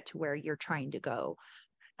you get to where you're trying to go.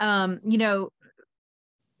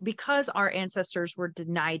 Because our ancestors were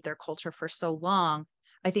denied their culture for so long,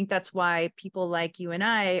 I think that's why people like you and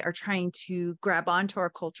I are trying to grab onto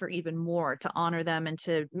our culture even more, to honor them and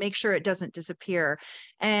to make sure it doesn't disappear.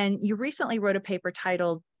 And you recently wrote a paper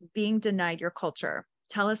titled Being Denied Your Culture.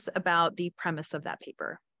 Tell us about the premise of that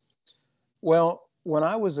paper. Well, when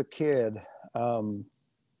I was a kid, I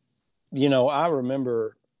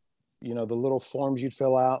remember, the little forms you'd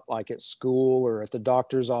fill out like at school or at the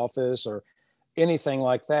doctor's office or anything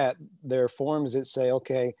like that. There are forms that say,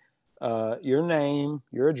 okay, your name,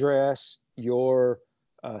 your address, your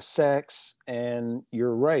sex, and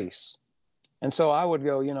your race. And so I would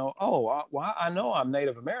go, I know I'm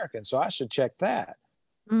Native American, so I should check that.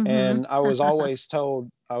 Mm-hmm. And I was always told,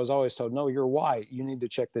 no, you're white. You need to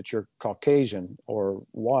check that you're Caucasian or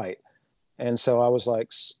white. And so I was like,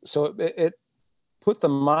 so it put the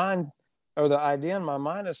mind or the idea in my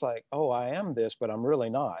mind. It's like, oh, I am this, but I'm really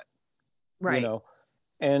not. Right.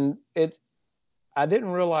 And I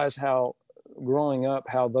didn't realize how growing up,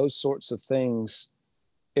 how those sorts of things,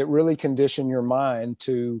 it really condition your mind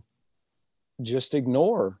to just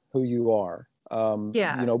ignore who you are.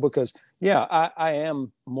 Because I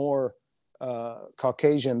am more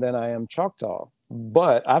Caucasian than I am Choctaw,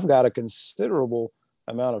 but I've got a considerable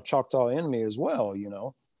amount of Choctaw in me as well,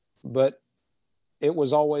 but it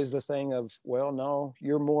was always the thing of, well, no,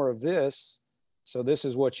 you're more of this, so this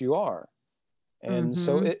is what you are. And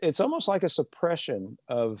so it's almost like a suppression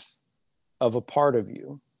of a part of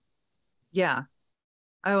you. Yeah.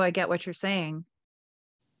 Oh, I get what you're saying.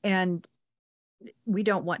 And we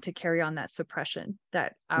don't want to carry on that suppression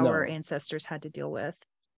that our ancestors had to deal with.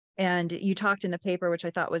 And you talked in the paper, which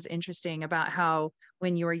I thought was interesting, about how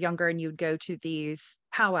when you were younger and you'd go to these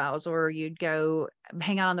powwows or you'd go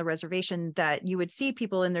hang out on the reservation, that you would see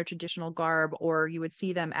people in their traditional garb, or you would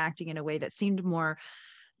see them acting in a way that seemed more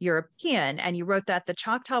European. And you wrote that the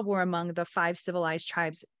Choctaw were among the 5 civilized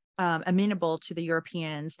tribes amenable to the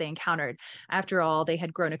Europeans they encountered. After all, they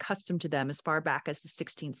had grown accustomed to them as far back as the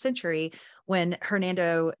 16th century, when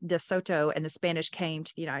Hernando de Soto and the Spanish came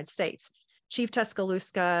to the United States. Chief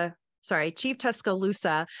Tuscaloosa,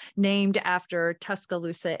 named after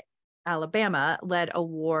Tuscaloosa, Alabama, led a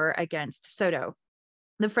war against Soto.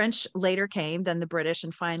 The French later came, then the British,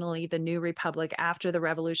 and finally the new republic after the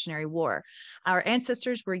Revolutionary War. Our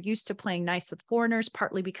ancestors were used to playing nice with foreigners,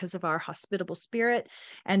 partly because of our hospitable spirit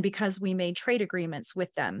and because we made trade agreements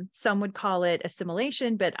with them. Some would call it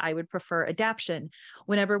assimilation, but I would prefer adaptation.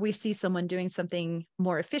 Whenever we see someone doing something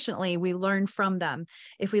more efficiently, we learn from them.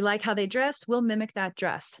 If we like how they dress, we'll mimic that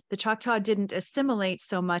dress. The Choctaw didn't assimilate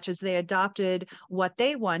so much as they adopted what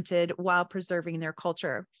they wanted while preserving their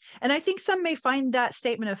culture. And I think some may find that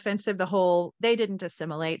statement offensive, the whole they didn't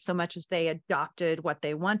assimilate so much as they adopted what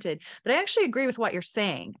they wanted. But I actually agree with what you're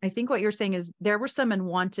saying. I think what you're saying is there were some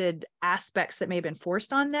unwanted aspects that may have been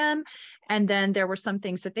forced on them, and then there were some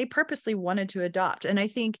things that they purposely wanted to adopt. And I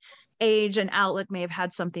think age and outlook may have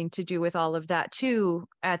had something to do with all of that too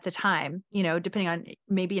at the time, depending on,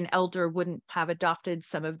 maybe an elder wouldn't have adopted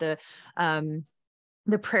some of the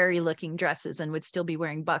prairie looking dresses and would still be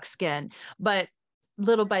wearing buckskin, but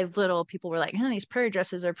little by little, people were like, these prairie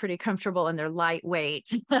dresses are pretty comfortable and they're lightweight,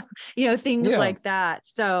 things like that.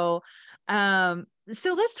 So let's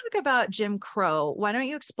talk about Jim Crow. Why don't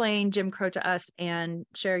you explain Jim Crow to us and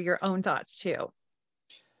share your own thoughts too?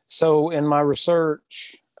 So in my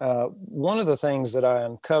research, one of the things that I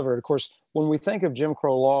uncovered, of course, when we think of Jim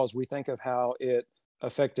Crow laws, we think of how it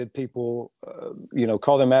affected people,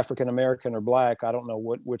 call them African American or Black. I don't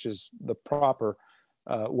know which is the proper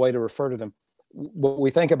way to refer to them. But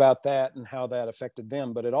we think about that and how that affected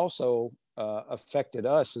them, but it also affected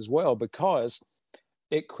us as well, because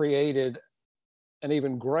it created an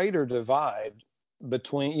even greater divide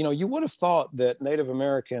between, you would have thought that Native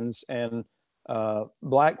Americans and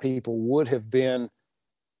Black people would have been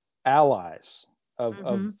allies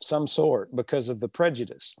of some sort because of the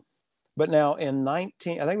prejudice. But now I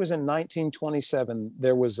think it was in 1927,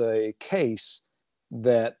 there was a case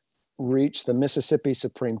that reached the Mississippi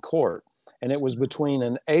Supreme Court, and it was between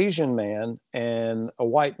an Asian man and a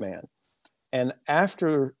white man. And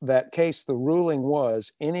after that case, the ruling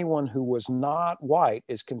was anyone who was not white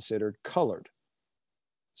is considered colored.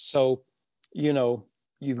 So,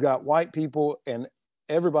 you've got white people and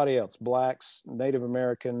everybody else, Blacks, Native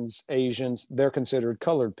Americans, Asians, they're considered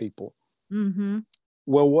colored people. Mm-hmm.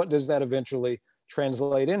 Well, what does that eventually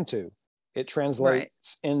translate into? It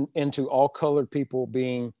translates into all colored people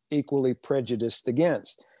being equally prejudiced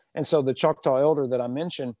against. And so the Choctaw elder that I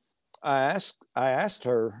mentioned, I asked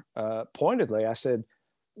her pointedly, I said,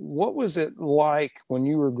 what was it like when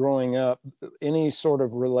you were growing up, any sort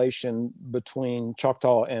of relation between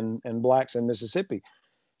Choctaw and Blacks in Mississippi?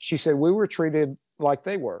 She said, we were treated like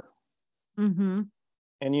they were. Mm-hmm.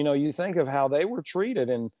 And, you think of how they were treated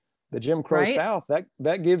in the Jim Crow South,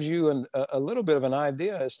 that gives you a little bit of an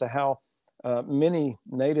idea as to how many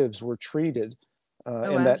natives were treated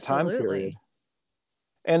in that time period.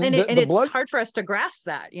 And it's hard for us to grasp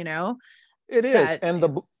that, It is. And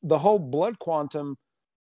the whole blood quantum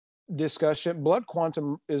discussion, blood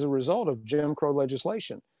quantum is a result of Jim Crow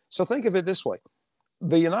legislation. So think of it this way.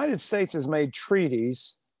 The United States has made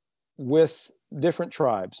treaties with different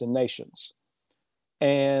tribes and nations.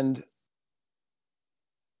 And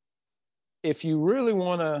if you really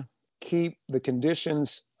want to keep the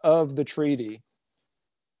conditions of the treaty,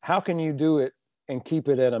 how can you do it and keep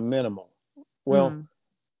it at a minimum? Well,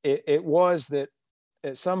 it was that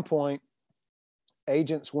at some point,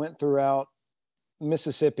 agents went throughout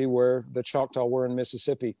Mississippi, where the Choctaw were in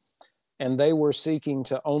Mississippi, and they were seeking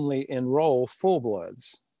to only enroll full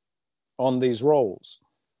bloods on these rolls.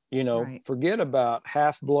 Forget about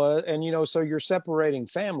half blood. And, so you're separating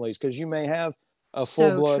families, because you may have a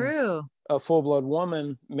full blood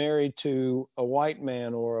woman married to a white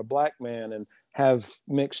man or a Black man and have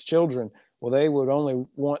mixed children. Well, they would only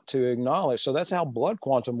want to acknowledge. So that's how blood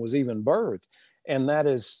quantum was even birthed. And that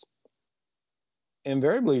is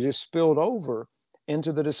invariably just spilled over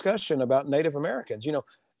into the discussion about Native Americans.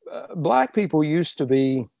 Black people used to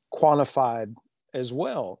be quantified as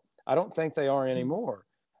well. I don't think they are anymore.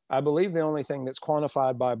 I believe the only thing that's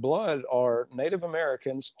quantified by blood are Native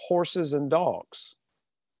Americans, horses, and dogs.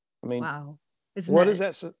 I mean, wow. What does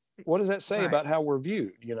that say about how we're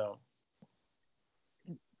viewed?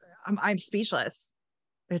 I'm speechless.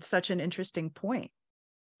 It's such an interesting point.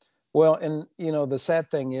 Well, and the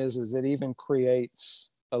sad thing is it even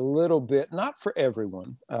creates a little bit, not for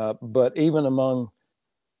everyone, but even among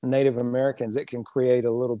Native Americans, it can create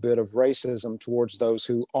a little bit of racism towards those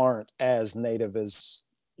who aren't as Native as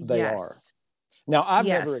they are. Now, I've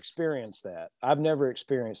never experienced that.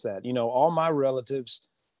 All my relatives,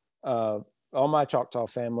 all my Choctaw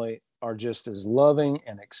family are just as loving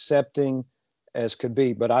and accepting as could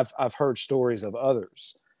be. But I've heard stories of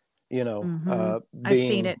others, I've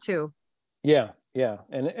seen it too. Yeah.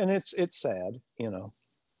 And it's sad,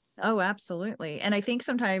 Oh, absolutely. And I think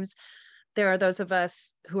sometimes there are those of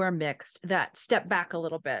us who are mixed that step back a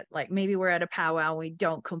little bit. Like maybe we're at a powwow, we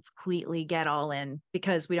don't completely get all in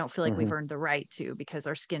because we don't feel like we've earned the right to, because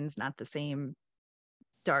our skin's not the same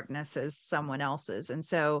darkness as someone else's. And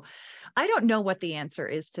so I don't know what the answer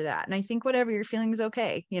is to that. And I think whatever you're feeling is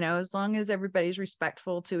okay. As long as everybody's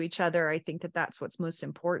respectful to each other, I think that that's what's most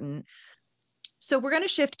important. So we're going to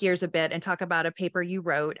shift gears a bit and talk about a paper you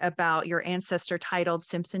wrote about your ancestor titled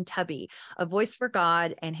Simpson Tubby, A Voice for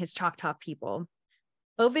God and His Choctaw People.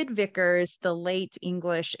 Ovid Vickers, the late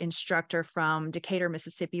English instructor from Decatur,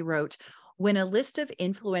 Mississippi, wrote, when a list of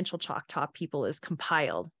influential Choctaw people is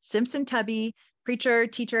compiled, Simpson Tubby, preacher,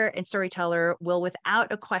 teacher, and storyteller, will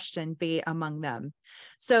without a question be among them.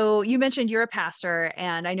 So you mentioned you're a pastor,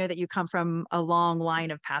 and I know that you come from a long line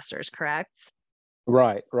of pastors, correct?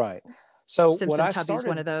 Right. So Simpson Tubby's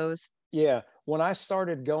one of those. Yeah. When I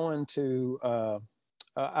started going to,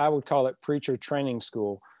 I would call it preacher training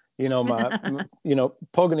school,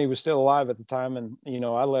 Pogany was still alive at the time. And,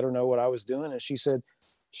 I let her know what I was doing. And she said,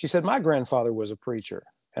 my grandfather was a preacher.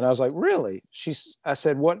 And I was like, really? I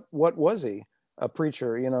said, what was he? A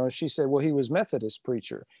preacher? She said, well, he was Methodist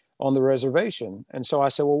preacher on the reservation. And so I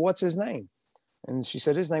said, well, what's his name? And she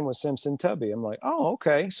said his name was Simpson Tubby. I'm like, oh,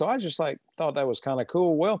 okay. So I just thought that was kind of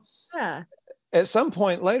cool. Well, at some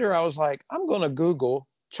point later, I was like, I'm going to Google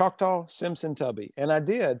Choctaw Simpson Tubby. And I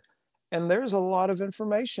did. And there's a lot of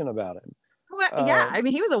information about him. Well, yeah. I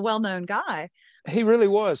mean, he was a well-known guy. He really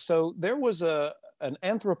was. So there was a an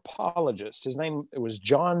anthropologist. His name was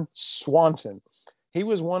John Swanton. He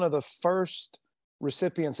was one of the first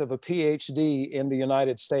recipients of a PhD in the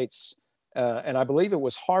United States. And I believe it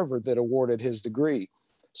was Harvard that awarded his degree.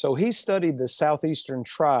 So he studied the Southeastern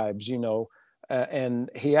tribes, and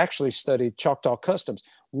he actually studied Choctaw customs.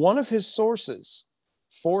 One of his sources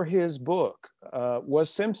for his book was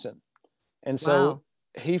Simpson. And so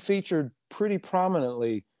he featured pretty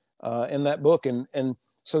prominently in that book. And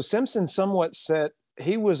so Simpson somewhat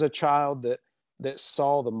he was a child that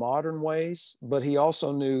saw the modern ways, but he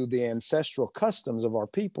also knew the ancestral customs of our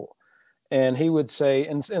people. And he would say,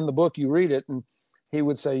 and in the book you read it, and he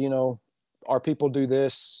would say, our people do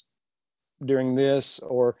this during this,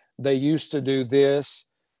 or they used to do this,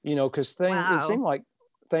 because it seemed like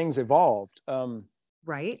things evolved.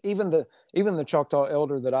 Right. Even the Choctaw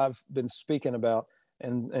elder that I've been speaking about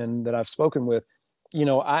and that I've spoken with,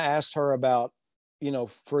 I asked her about,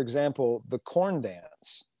 for example, the corn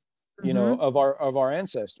dance, of our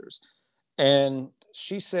ancestors. And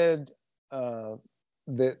she said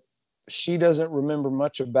that she doesn't remember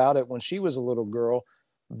much about it when she was a little girl,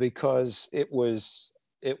 because it was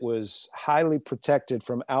highly protected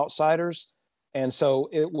from outsiders. And so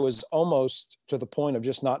it was almost to the point of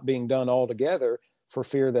just not being done altogether for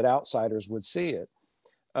fear that outsiders would see it.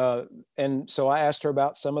 And so I asked her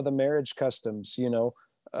about some of the marriage customs,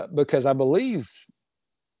 because I believe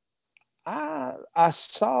I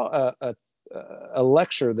saw a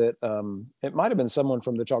lecture that it might have been someone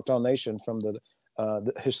from the Choctaw Nation from the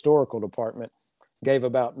historical department gave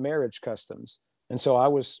about marriage customs. And so I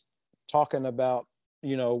was talking about,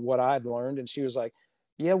 what I'd learned. And she was like,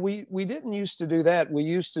 yeah, we didn't used to do that. We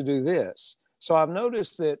used to do this. So I've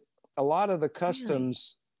noticed that a lot of the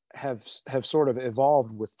customs have sort of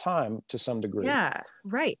evolved with time to some degree. Yeah,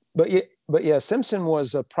 right. But yeah, Simpson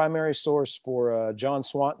was a primary source for John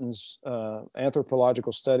Swanton's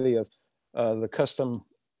anthropological study of the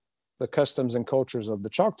customs and cultures of the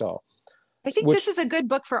Choctaw. I think this is a good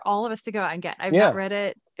book for all of us to go out and get. I've not read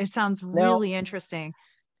it. It sounds really interesting.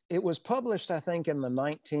 It was published, I think, in the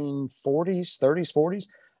 1940s, 30s, 40s.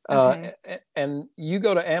 Okay. And you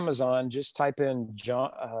go to Amazon, just type in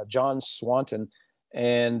John Swanton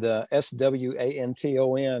and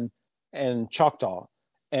SWANTON and Choctaw,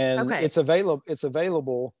 and it's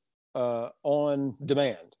available on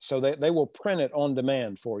demand. So they will print it on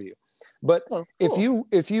demand for you. But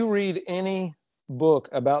if you read any book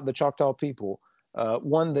about the Choctaw people,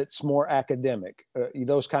 one that's more academic,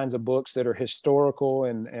 those kinds of books that are historical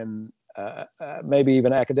and maybe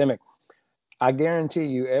even academic, I guarantee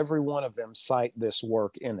you every one of them cite this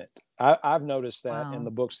work in it. I've noticed that in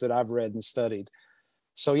the books that I've read and studied.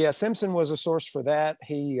 So yeah, Simpson was a source for that.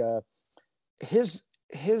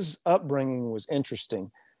 His upbringing was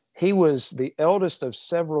interesting. He was the eldest of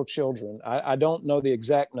several children. I don't know the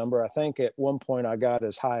exact number. I think at one point I got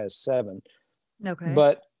as high as 7. Okay.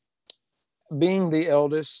 But being the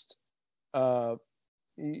eldest,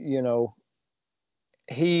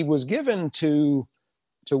 he was given to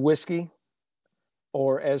whiskey,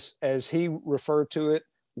 or as he referred to it,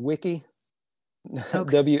 wiki.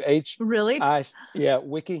 W-H. Really?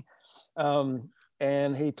 Wiki.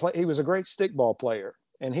 And he was a great stickball player,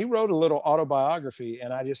 and he wrote a little autobiography,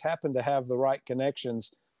 and I just happened to have the right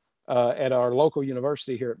connections at our local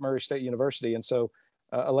university here at Murray State University. And so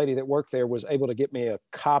a lady that worked there was able to get me a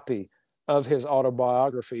copy of his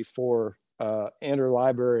autobiography for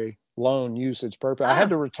interlibrary loan usage purpose. I had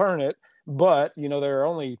to return it, but there are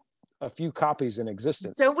only a few copies in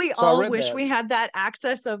existence. So we all wish we had that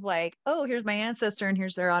access of like, oh, here's my ancestor and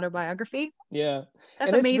here's their autobiography. Yeah.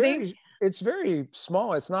 That's amazing. It's very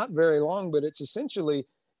small. It's not very long, but it's essentially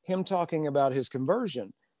him talking about his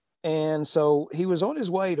conversion. And so he was on his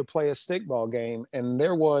way to play a stickball game, and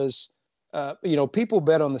there was, people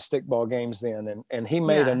bet on the stickball games then. And he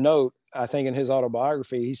made a note, I think in his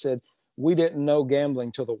autobiography, he said, we didn't know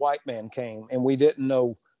gambling till the white man came, and we didn't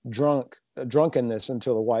know drunkenness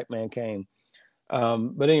until the white man came.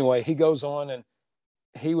 But anyway, he goes on, and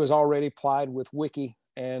he was already plied with wiki,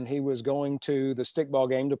 and he was going to the stickball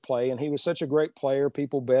game to play. And he was such a great player.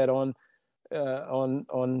 People bet on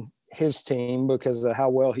his team because of how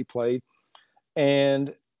well he played.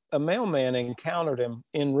 And a mailman encountered him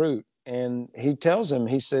en route, and he tells him,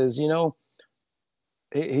 he says,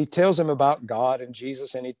 he tells him about God and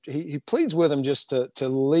Jesus, and he pleads with him just to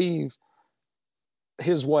leave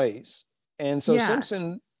his ways. And so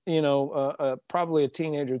Simpson, probably a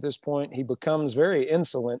teenager at this point, he becomes very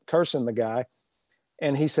insolent, cursing the guy.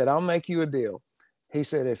 And he said, I'll make you a deal. He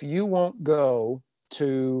said, if you won't go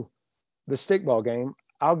to the stickball game,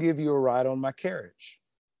 I'll give you a ride on my carriage.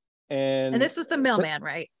 And this was the mailman,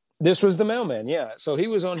 right? This was the mailman, yeah. So he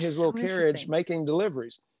was on That's his so little carriage interesting. making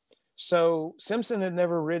deliveries. So Simpson had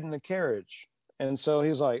never ridden a carriage. And so he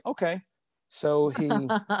was like, okay. So he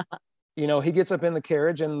gets up in the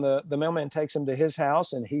carriage, and the mailman takes him to his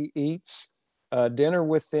house, and he eats dinner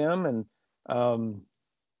with them. And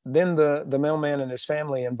then the mailman and his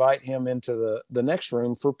family invite him into the next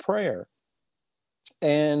room for prayer.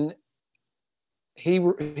 And he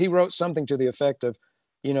wrote something to the effect of,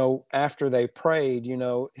 after they prayed,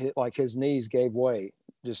 like his knees gave way.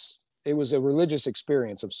 Just, it was a religious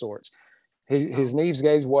experience of sorts. His knees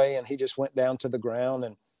gave way, and he just went down to the ground,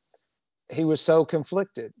 and he was so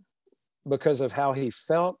conflicted because of how he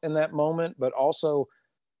felt in that moment, but also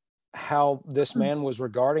how this man was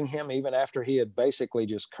regarding him even after he had basically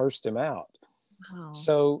just cursed him out. Wow.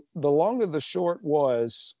 So the long of the short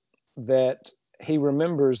was that he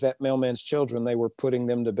remembers that mailman's children, they were putting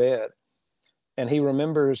them to bed. And he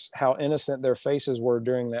remembers how innocent their faces were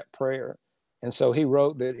during that prayer. And so he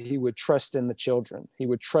wrote that he would trust in the children. He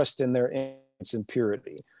would trust in their innocence and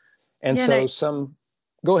purity. And Yeah, so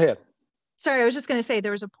go ahead. sorry, I was just going to say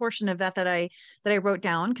there was a portion of that I wrote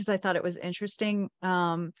down because I thought it was interesting.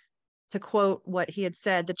 To quote what he had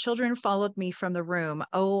said, the children followed me from the room.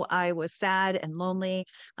 Oh, I was sad and lonely.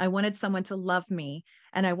 I wanted someone to love me,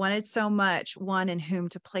 and I wanted so much one in whom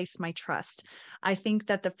to place my trust. I think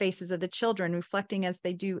that the faces of the children, reflecting as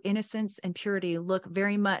they do innocence and purity, look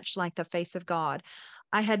very much like the face of God.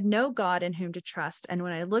 I had no God in whom to trust, and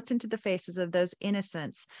when I looked into the faces of those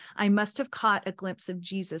innocents, I must have caught a glimpse of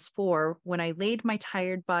Jesus, for when I laid my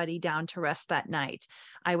tired body down to rest that night,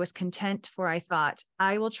 I was content, for I thought,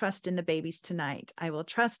 I will trust in the babies tonight. I will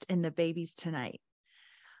trust in the babies tonight.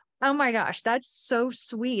 Oh my gosh, that's so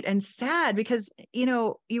sweet and sad because,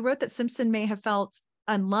 you wrote that Simpson may have felt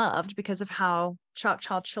unloved because of how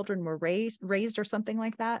Choctaw children were raised or something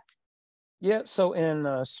like that. Yeah. So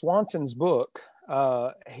in Swanton's book,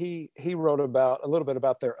 he wrote about a little bit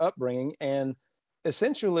about their upbringing, and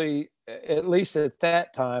essentially, at least at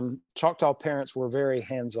that time, Choctaw parents were very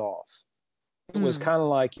hands off. It was kind of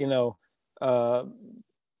like, you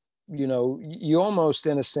almost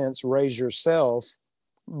in a sense raise yourself,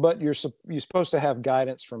 but you're supposed to have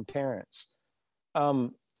guidance from parents.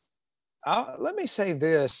 Let me say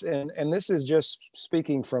this, and this is just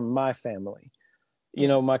speaking from my family.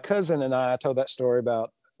 My cousin and I told that story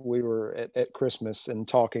about, we were at Christmas and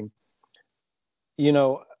talking.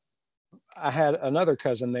 I had another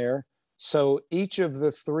cousin there. So each of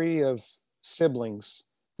the three of siblings,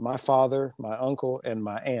 my father, my uncle, and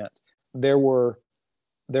my aunt, there was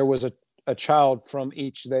a child from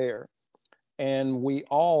each there. And we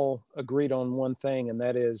all agreed on one thing, and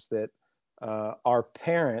that is that our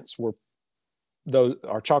parents were, though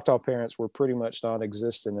our Choctaw parents were pretty much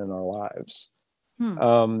non-existent in our lives.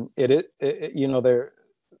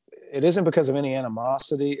 It isn't because of any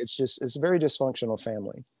animosity. It's a very dysfunctional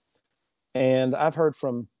family. And I've heard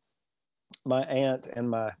from my aunt and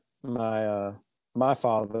my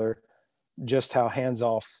father just how hands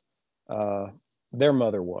off their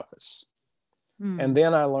mother was. And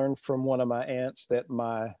then I learned from one of my aunts that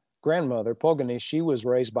my grandmother, Pogani, she was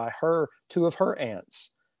raised by two of her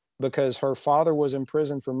aunts, because her father was in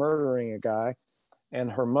prison for murdering a guy,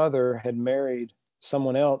 and her mother had married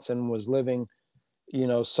someone else and was living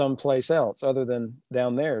someplace else other than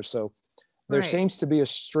down there. So there seems to be a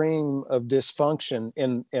stream of dysfunction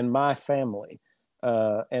in my family,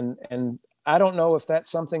 and I don't know if that's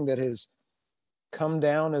something that has come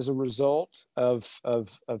down as a result of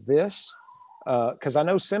this, because I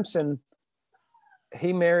know Simpson,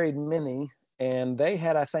 he married Minnie, and they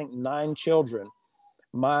had, I think, 9 children.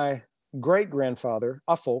 My great grandfather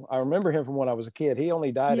Uffel, I remember him from when I was a kid. He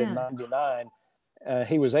only died in 99.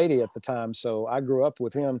 He was 80 at the time, so I grew up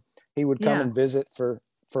with him. He would come and visit for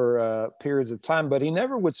periods of time, but he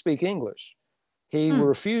never would speak English. He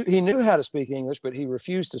refused. He knew how to speak English, but he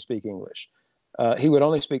refused to speak English. He would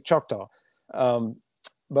only speak Choctaw.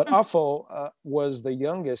 But Uffel was the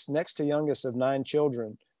youngest, next to youngest of 9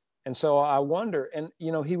 children, and so I wonder. And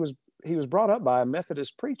he was brought up by a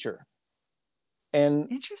Methodist preacher. And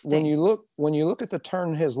when you look at the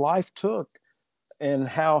turn his life took, and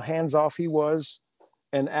how hands off he was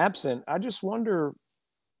and absent, I just wonder,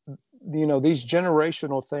 these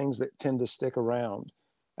generational things that tend to stick around.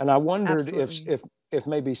 And I wondered if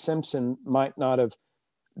maybe Simpson might not have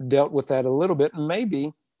dealt with that a little bit. And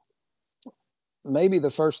maybe the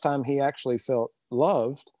first time he actually felt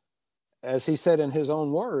loved, as he said in his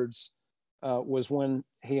own words, was when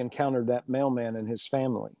he encountered that mailman and his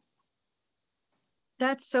family.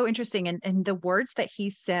 That's so interesting. And the words that he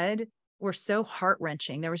said were so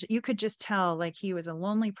heart-wrenching. You could just tell like he was a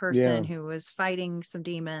lonely Yeah. person who was fighting some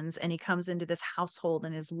demons, and he comes into this household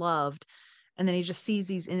and is loved. And then he just sees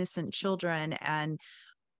these innocent children. And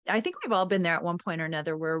I think we've all been there at one point or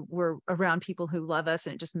another where we're around people who love us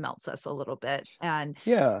and it just melts us a little bit. And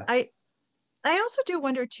Yeah. I also do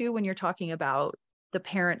wonder too, when you're talking about the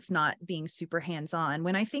parents not being super hands-on,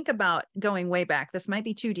 when I think about going way back, this might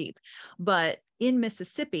be too deep, but in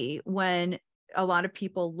Mississippi, when a lot of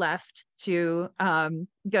people left to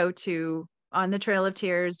go to on the Trail of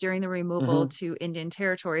Tears during the removal Mm-hmm. to Indian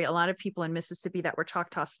Territory, a lot of people in Mississippi that were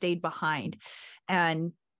Choctaw stayed behind,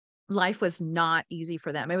 and life was not easy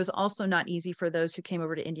for them. It was also not easy for those who came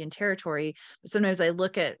over to Indian Territory. But sometimes I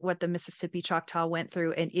look at what the Mississippi Choctaw went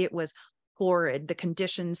through, and it was horrid. The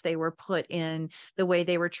conditions they were put in, the way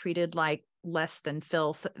they were treated like less than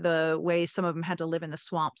filth, the way some of them had to live in the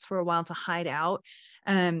swamps for a while to hide out,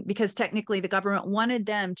 because technically the government wanted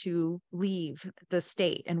them to leave the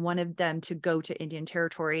state and wanted them to go to Indian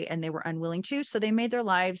Territory, and they were unwilling to. So they made their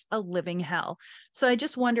lives a living hell. So I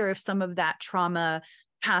just wonder if some of that trauma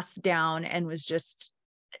passed down and was just,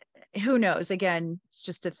 who knows, again, it's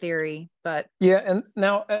just a theory. But Yeah, and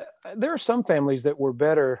now there are some families that were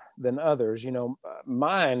better than others.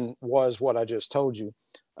 Mine was what I just told you.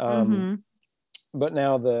 mhm, But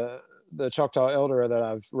now the Choctaw elder that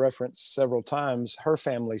I've referenced several times, her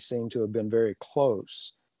family seemed to have been very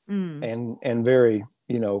close mm, and very,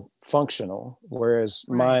 functional, whereas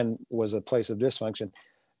right. mine was a place of dysfunction.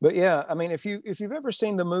 But yeah, I mean, if you've ever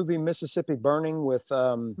seen the movie Mississippi Burning with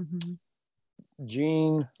Mhm.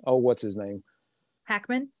 Gene, oh, what's his name?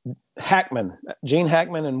 Hackman. Hackman, Gene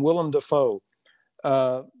Hackman, and Willem Dafoe.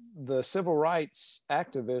 Uh, the civil rights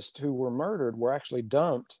activists who were murdered were actually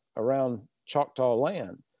dumped around Choctaw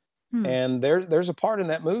land. Hmm. And there's a part in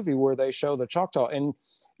that movie where they show the Choctaw. And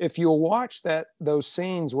if you'll watch those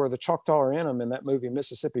scenes where the Choctaw are in them in that movie,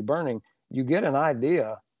 Mississippi Burning, you get an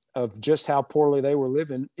idea of just how poorly they were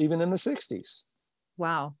living, even in the 60s.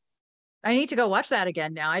 Wow. I need to go watch that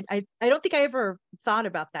again now. I don't think I ever thought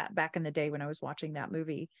about that back in the day when I was watching that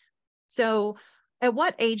movie. So at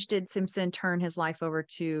what age did Simpson turn his life over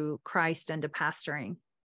to Christ and to pastoring?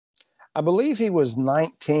 I believe he was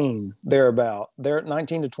 19, thereabout. They're at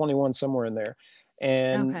 19 to 21, somewhere in there.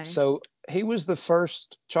 And Okay. so he was the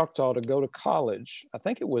first Choctaw to go to college. I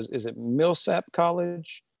think is it Millsap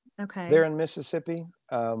College there Okay. in Mississippi?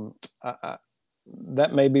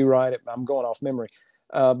 That may be right. I'm going off memory.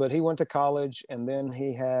 But he went to college, and then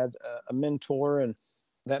he had a mentor, and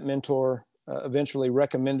that mentor eventually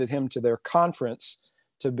recommended him to their conference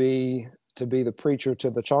to be the preacher to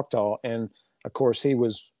the Choctaw. And of course, he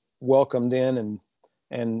was welcomed in,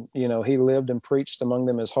 and he lived and preached among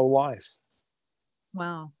them his whole life.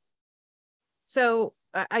 Wow. So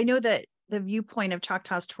I know that the viewpoint of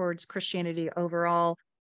Choctaws towards Christianity overall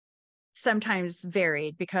sometimes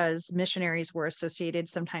varied because missionaries were associated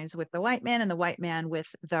sometimes with the white man and the white man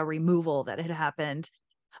with the removal that had happened,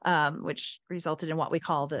 which resulted in what we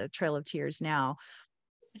call the Trail of Tears now.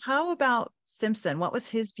 How about Simpson? What was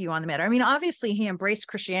his view on the matter? I mean, obviously he embraced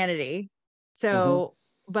Christianity. Mm-hmm. So,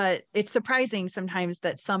 but it's surprising sometimes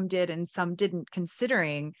that some did and some didn't,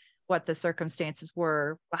 considering what the circumstances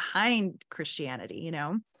were behind Christianity.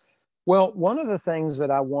 Well, one of the things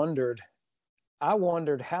that I wondered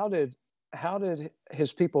how did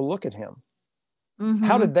his people look at him? Mm-hmm.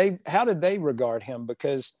 How did they regard him?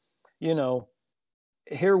 Because you know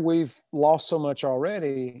here we've lost so much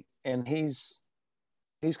already, and he's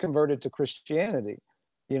converted to Christianity.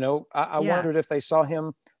 I Yeah. wondered if they saw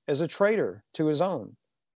him as a traitor to his own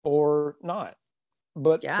or not.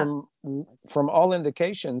 But Yeah. from all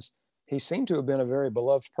indications, he seemed to have been a very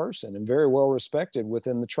beloved person and very well respected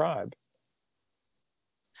within the tribe.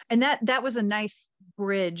 And that was a nice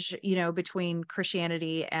bridge, between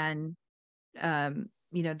Christianity and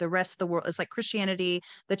the rest of the world. It's like Christianity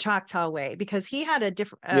the Choctaw way, because he had a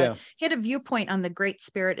different Yeah, he had a viewpoint on the Great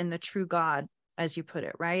Spirit and the true God, as you put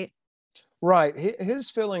it, right? right. His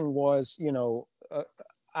feeling was,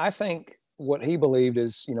 I think what he believed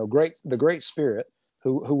is, the Great Spirit,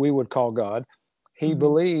 who we would call God. He Mm-hmm.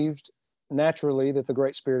 believed naturally that the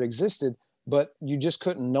Great Spirit existed, but you just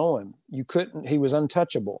couldn't know him. You couldn't. He was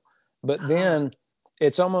untouchable. But Ah, then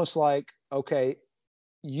it's almost like, okay,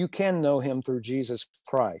 you can know him through Jesus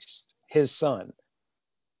Christ, his son.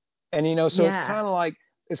 And so yeah. it's kind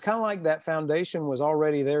of like that foundation was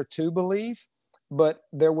already there to believe, but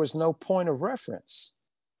there was no point of reference.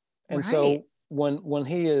 And Right. so when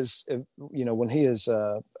he is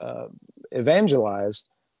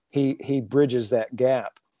evangelized, he bridges that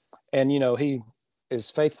gap. And he is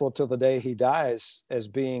faithful till the day he dies as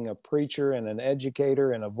being a preacher and an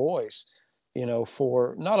educator and a voice,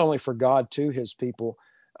 for not only for God to his people,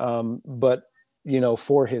 but,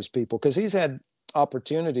 for his people, because he's had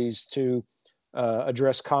opportunities to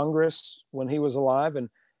address Congress when he was alive.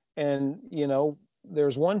 And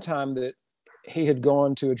there's one time that he had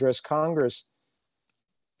gone to address Congress,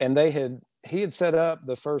 and he had set up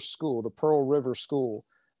the first school, the Pearl River School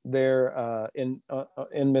there in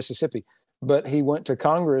Mississippi. But he went to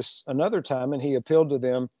Congress another time, and he appealed to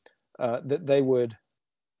them that they would,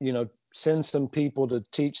 send some people to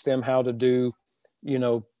teach them how to do,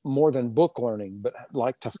 more than book learning, but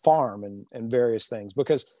like to farm and various things.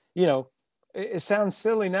 Because, it sounds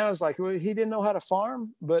silly now. It's like, well, he didn't know how to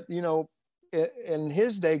farm, but, in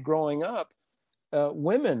his day growing up,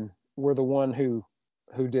 women were the one who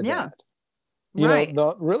did that. Right.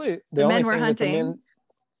 The only men were thing hunting. that the men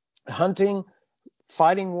hunting,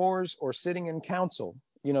 fighting wars, or sitting in council,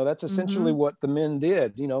 that's essentially what the men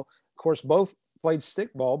did. Of course, both played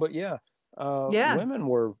stickball, but women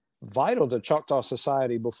were vital to Choctaw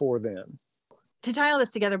society before then. To tie all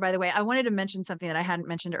this together, by the way, I wanted to mention something that I hadn't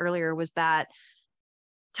mentioned earlier, was that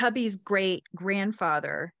Tubby's great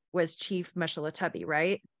grandfather was Chief Oklatubbee,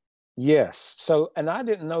 right? Yes. So, and I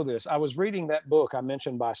didn't know this. I was reading that book I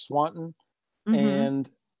mentioned by Swanton, and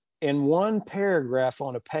in one paragraph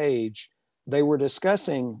on a page, they were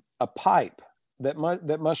discussing a pipe that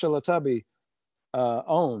Oklatubbee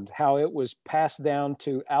owned, how it was passed down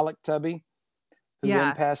to Alec Tubby, who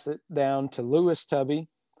then passed it down to Lewis Tubby,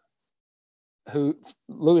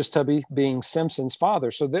 Lewis Tubby being Simpson's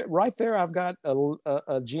father. So that right there, I've got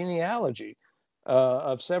a genealogy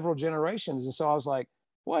of several generations. And so I was like,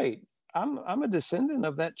 wait, I'm a descendant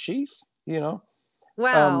of that chief,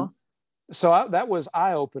 Wow. So that was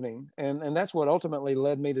eye-opening, and that's what ultimately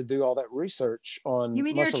led me to do all that research on. You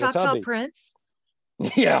mean you're a Choctaw Oklatubbee. prince?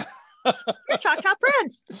 Yeah. You're a Choctaw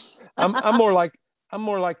prince. I'm more like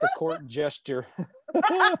the court gesture.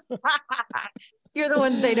 You're the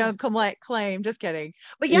ones they don't claim. Just kidding.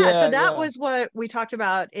 But so that was what we talked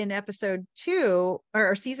about in episode 2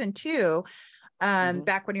 or season 2.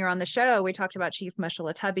 Back when you were on the show, we talked about Chief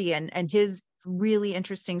Oklatubbee and his really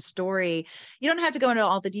interesting story. You don't have to go into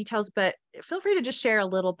all the details, but feel free to just share a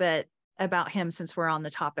little bit about him since we're on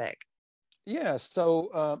the topic. Yeah. So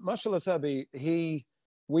Oklatubbee,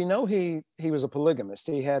 we know he was a polygamist.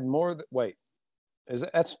 He had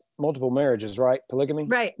that's multiple marriages, right? Polygamy?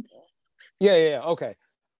 Right. Yeah. Okay.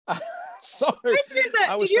 Sorry.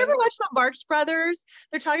 Did you ever watch the Marx Brothers?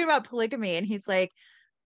 They're talking about polygamy, and he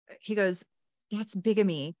goes, that's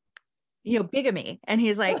bigamy, bigamy. And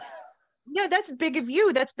he's like, no, that's big of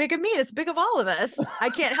you. That's big of me. It's big of all of us. I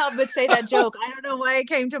can't help but say that joke. I don't know why it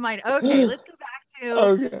came to mind. Okay, let's go back to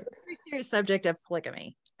the very serious subject of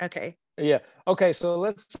polygamy. Okay. Yeah. Okay. So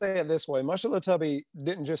let's say it this way. Oklatubbee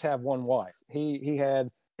didn't just have one wife. He had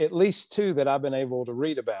at least 2 that I've been able to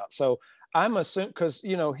read about. So I'm assuming, because,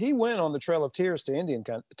 he went on the Trail of Tears to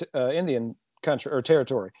Indian country or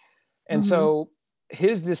territory. And so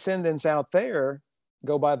his descendants out there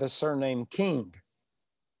go by the surname King.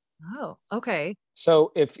 Oh, okay.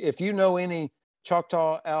 So if you know any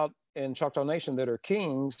Choctaw out in Choctaw Nation that are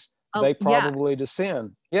kings, they probably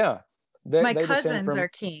descend. Yeah. My cousins are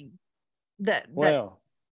king.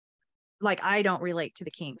 Like, I don't relate to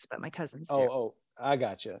the Kings, but my cousins do. Oh, I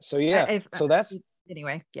gotcha. So so that's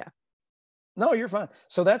anyway. Yeah. No, you're fine.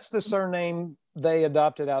 So that's the surname they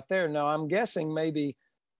adopted out there. Now I'm guessing maybe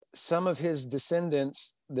some of his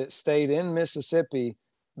descendants that stayed in Mississippi,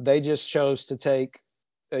 they just chose to take,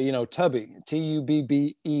 Tubby,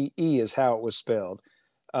 Tubbee is how it was spelled.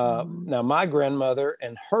 Now my grandmother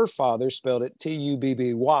and her father spelled it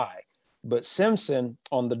Tubby, but Simpson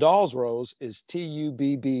on the Dawes rolls is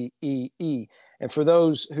Tubbee. And for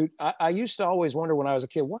those who, I used to always wonder when I was a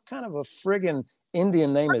kid, what kind of a friggin'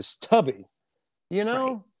 Indian name is Tubby?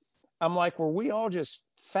 Right. I'm like, were we all just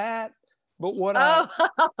fat? But what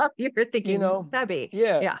you were thinking, Tubby.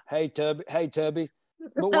 Yeah. Hey, Tubby.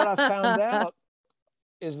 But what I found out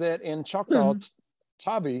is that in Choctaw,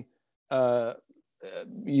 Tubby,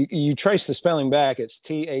 you trace the spelling back, it's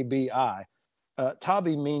Tabi.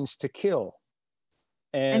 Tubby means to kill.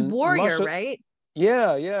 And warrior, right?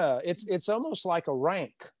 Yeah. It's almost like a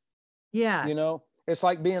rank. Yeah. It's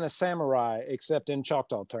like being a samurai, except in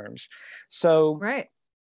Choctaw terms. So, right.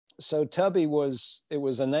 So Tubby was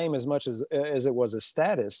a name as much as it was a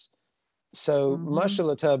status. So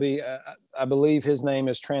Oklatubbee, I believe his name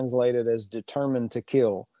is translated as determined to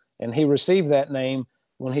kill. And he received that name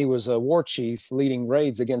when he was a war chief leading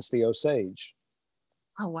raids against the Osage.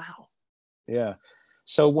 Oh, wow. Yeah.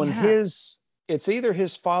 So when it's either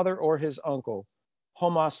his father or his uncle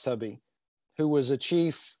Oklatubbee, who was a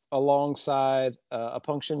chief alongside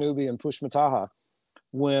Apunkshnubi and Pushmataha.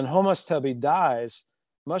 When Oklatubbee dies,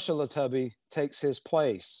 Mushalahtubby takes his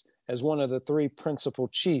place as one of the three principal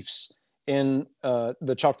chiefs in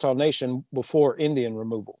the Choctaw Nation before Indian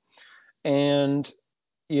removal. And,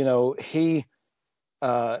 he,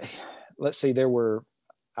 let's see,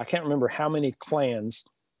 I can't remember how many clans,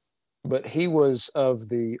 but he was of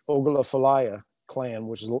the Oglafalaya clan,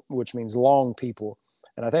 which means long people.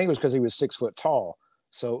 And I think it was because he was 6 foot tall.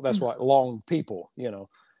 So that's why long people,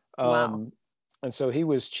 Wow. And so he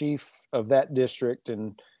was chief of that district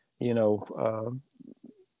and,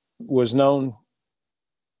 was known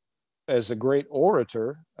as a great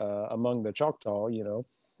orator among the Choctaw,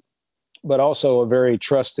 but also a very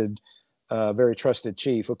trusted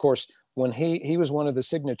chief. Of course, when he was one of the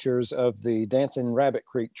signatures of the Dancing Rabbit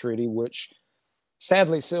Creek Treaty, which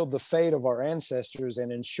sadly sealed the fate of our ancestors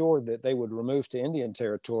and ensured that they would remove to Indian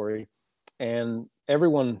territory. And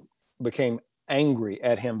everyone became angry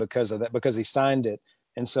at him because of that, because he signed it.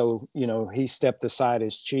 And so, he stepped aside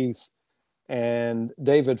as chief. And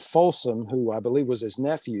David Folsom, who I believe was his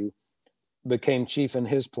nephew, became chief in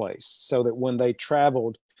his place, so that when they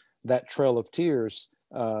traveled that Trail of Tears,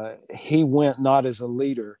 he went not as a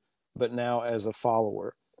leader, but now as a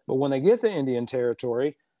follower. But when they get to Indian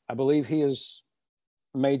territory, I believe he is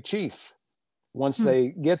made chief once they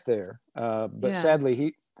get there. But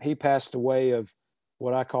sadly, he passed away of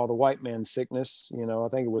what I call the white man sickness. I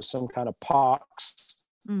think it was some kind of pox,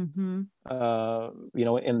 in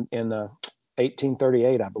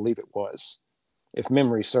 1838, I believe it was, if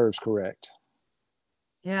memory serves correct.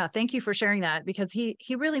 Yeah, thank you for sharing that, because he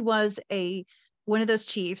really was one of those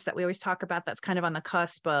chiefs that we always talk about that's kind of on the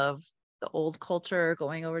cusp of the old culture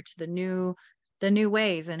going over to the new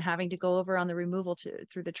ways, and having to go over on the removal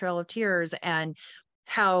through the Trail of Tears, and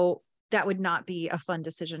how that would not be a fun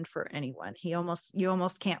decision for anyone. You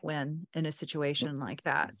almost can't win in a situation like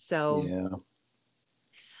that. So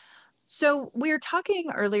we were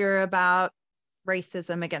talking earlier about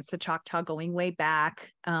racism against the Choctaw going way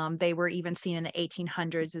back. They were even seen in the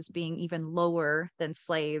 1800s as being even lower than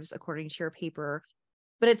slaves, according to your paper.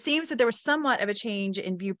 But it seems that there was somewhat of a change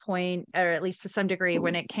in viewpoint, or at least to some degree,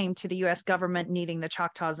 when it came to the U.S. government needing the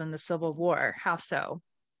Choctaws in the Civil War. How so?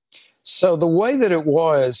 So the way that it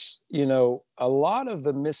was, a lot of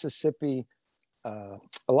the Mississippi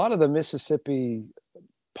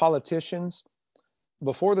politicians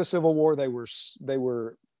before the Civil War, they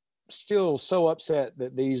were still so upset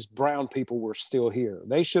that these brown people were still here.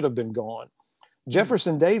 They should have been gone.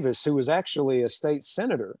 Jefferson Davis, who was actually a state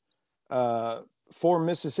senator for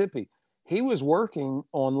Mississippi, he was working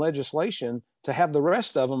on legislation to have the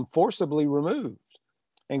rest of them forcibly removed.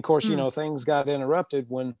 And of course, things got interrupted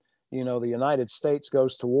when, the United States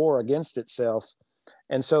goes to war against itself.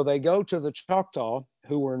 And so they go to the Choctaw,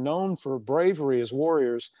 who were known for bravery as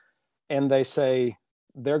warriors, and they say,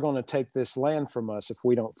 they're going to take this land from us if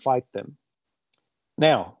we don't fight them.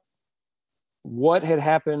 Now, what had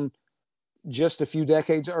happened just a few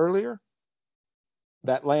decades earlier?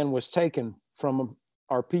 That land was taken from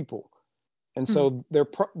our people. And so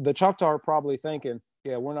the Choctaw are probably thinking,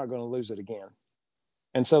 yeah, we're not going to lose it again.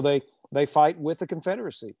 And so they fight with the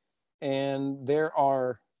Confederacy. And there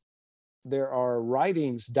are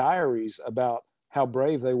writings, diaries about how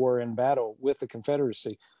brave they were in battle with the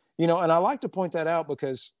Confederacy. And I like to point that out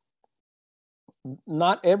because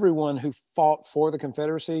not everyone who fought for the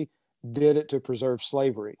Confederacy did it to preserve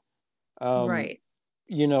slavery. Right.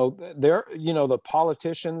 The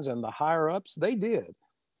politicians and the higher ups, they did.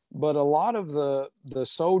 But a lot of the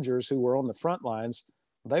soldiers who were on the front lines,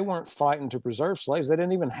 they weren't fighting to preserve slaves. They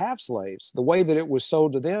didn't even have slaves. The way that it was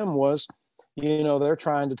sold to them was, they're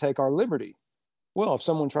trying to take our liberty. Well, if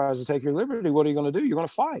someone tries to take your liberty, what are you going to do? You're going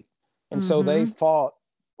to fight. And so they fought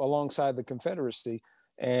alongside the Confederacy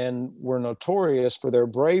and were notorious for their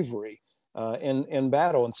bravery in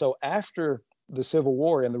battle. And so after the Civil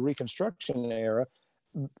War and the Reconstruction era,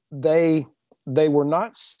 they were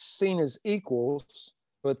not seen as equals,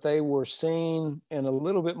 but they were seen in a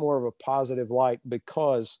little bit more of a positive light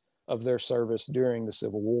because of their service during the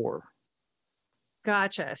Civil War.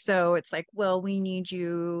 Gotcha. So it's like, well, we need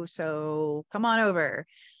you, so come on over.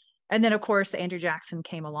 And then, of course, Andrew Jackson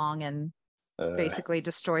came along and basically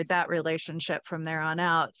destroyed that relationship from there on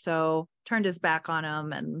out. So turned his back on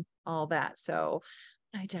him and all that. So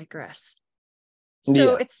I digress.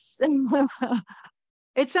 So it's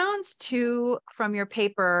it sounds too, from your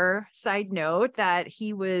paper, side note, that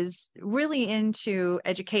he was really into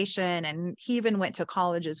education, and he even went to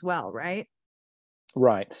college as well, right?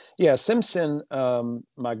 Right. Yeah. Simpson,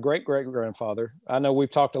 my great great grandfather. I know we've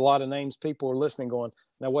talked a lot of names. People are listening going,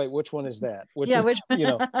 now, wait, which one is that? Which Yeah, is, which you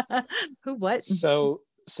know, who what? so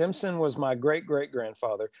Simpson was my great great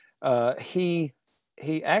grandfather. He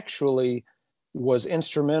actually was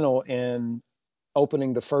instrumental in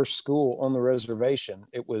opening the first school on the reservation.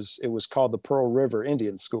 It was called the Pearl River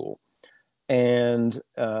Indian School, and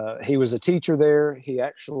he was a teacher there. He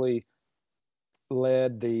actually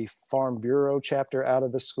led the Farm Bureau chapter out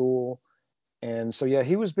of the school, and so yeah,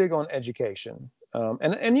 he was big on education.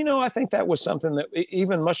 And I think that was something that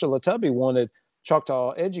even Oklatubbee wanted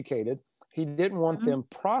Choctaw educated. He didn't want Mhm. them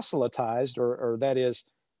proselytized, or that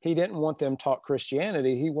is, he didn't want them taught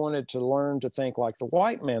Christianity. He wanted to learn to think like the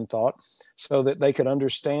white man thought, so that they could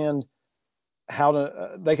understand how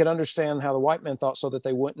the white man thought, so that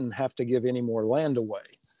they wouldn't have to give any more land away.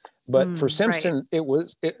 But for Right. Simpson, it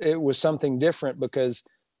was something different, because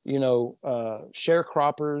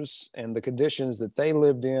sharecroppers and the conditions that they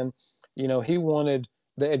lived in, he wanted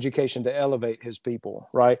the education to elevate his people,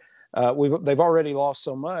 right? They've already lost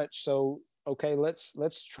so much, so okay,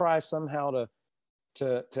 let's try somehow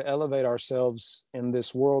to elevate ourselves in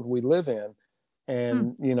this world we live in, Hmm.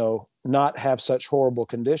 and not have such horrible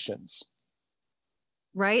conditions.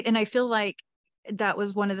 Right. And I feel like that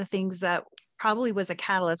was one of the things that probably was a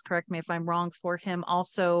catalyst, correct me if I'm wrong, for him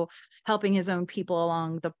also helping his own people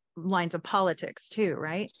along the lines of politics too,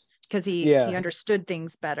 right? Because he Yeah, understood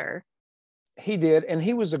things better. he did, and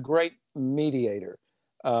he was a great mediator.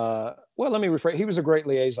 Well, let me rephrase. He was a great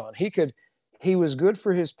liaison. He was good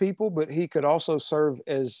for his people, but he could also serve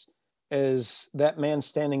as that man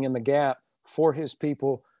standing in the gap for his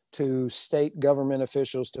people, to state government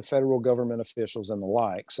officials, to federal government officials, and the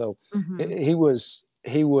like. So Hmm. he was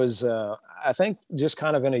I think, just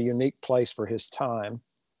kind of in a unique place for his time.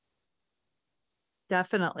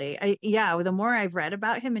 Definitely. Yeah, the more I've read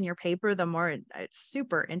about him in your paper, the more it's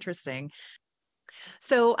super interesting.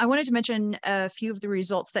 So I wanted to mention a few of the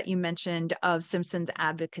results that you mentioned of Simpson's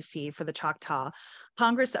advocacy for the Choctaw.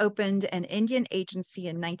 Congress opened an Indian agency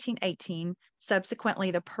in 1918.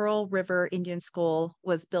 Subsequently, the Pearl River Indian School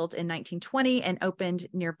was built in 1920 and opened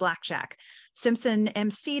near Blackjack. Simpson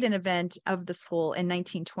emceed an event of the school in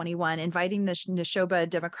 1921, inviting the Neshoba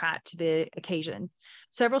Democrat to the occasion.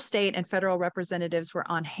 Several state and federal representatives were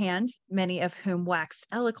on hand, many of whom waxed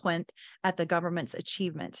eloquent at the government's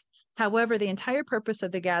achievement. However, the entire purpose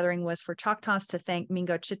of the gathering was for Choctaws to thank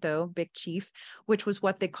Mingo Chitto, Big Chief, which was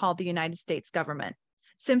what they called the United States government.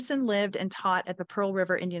 Simpson lived and taught at the Pearl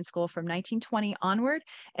River Indian School from 1920 onward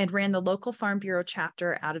and ran the local Farm Bureau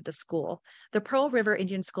chapter out of the school. The Pearl River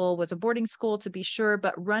Indian School was a boarding school, to be sure,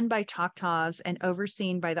 but run by Choctaws and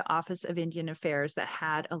overseen by the Office of Indian Affairs that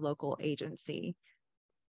had a local agency.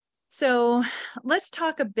 So let's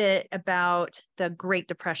talk a bit about the Great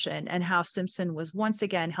Depression and how Simpson was once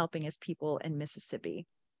again helping his people in Mississippi.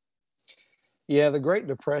 Yeah, the Great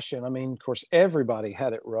Depression. I mean, of course, everybody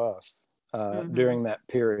had it rough Mhm. during that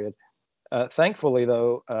period. Thankfully,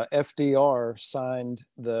 though, FDR signed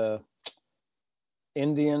the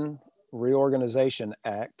Indian Reorganization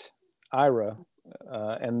Act, IRA,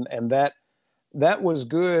 and that was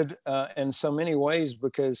good in so many ways,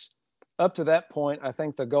 because up to that point, I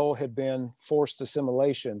think the goal had been forced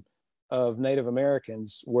assimilation of Native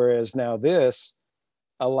Americans, whereas now this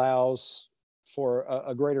allows for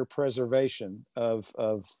a greater preservation of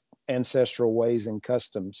ancestral ways and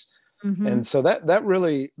customs. Mhm. And so that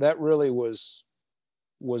really was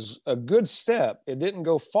a good step. It didn't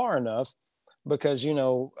go far enough, because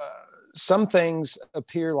some things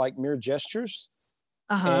appear like mere gestures,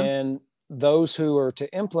 Uh-huh. and those who are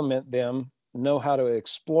to implement them know how to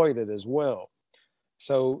exploit it as well.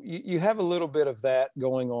 So you have a little bit of that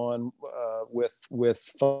going on with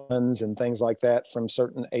funds and things like that from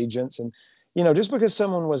certain agents. And just because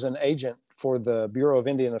someone was an agent for the Bureau of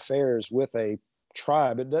Indian Affairs with a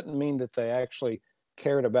tribe, it doesn't mean that they actually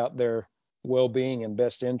cared about their well-being and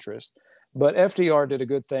best interest. But FDR did a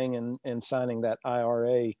good thing in signing that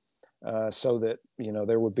IRA, so that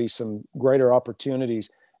there would be some greater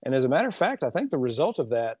opportunities. And as a matter of fact, I think the result of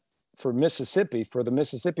that for Mississippi, for the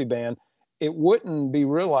Mississippi Band, it wouldn't be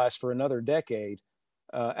realized for another decade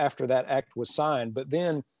after that act was signed. But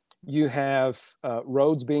then you have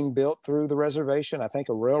roads being built through the reservation. I think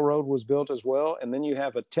a railroad was built as well, and then you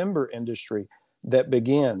have a timber industry that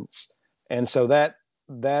begins, and so that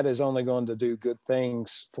is only going to do good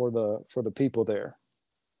things for the people there.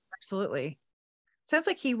 Absolutely. Sounds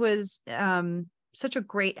like he was such a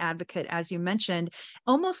great advocate, as you mentioned,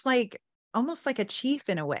 almost like almost like a chief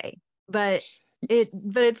in a way. But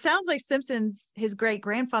But it sounds like his great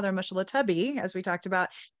grandfather, Oklatubbee, as we talked about,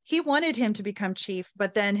 he wanted him to become chief,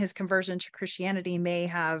 but then his conversion to Christianity may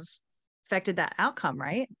have affected that outcome,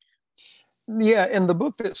 right? Yeah, in the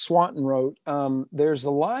book that Swanton wrote, there's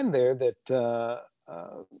a line there that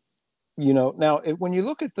now when you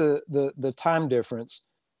look at the time difference,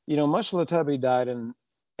 Oklatubbee died in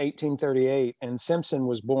 1838 and Simpson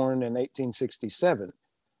was born in 1867.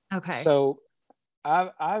 Okay. So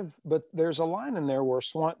but there's a line in there where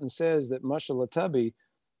Swanton says that Oklatubbee,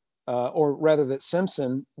 or rather that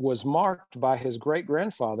Simpson was marked by his great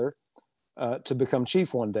grandfather to become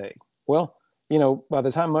chief one day. Well, by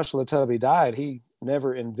the time Oklatubbee died, he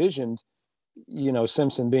never envisioned,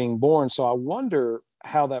 Simpson being born. So I wonder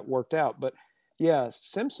how that worked out. But yeah,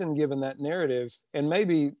 Simpson, given that narrative, and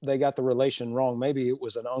maybe they got the relation wrong. Maybe it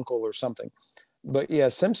was an uncle or something. But yeah,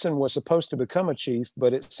 Simpson was supposed to become a chief,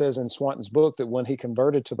 but it says in Swanton's book that when he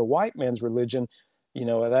converted to the white man's religion,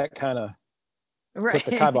 that kind of put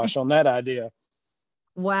the kibosh on that idea.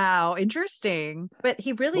 Wow, interesting. But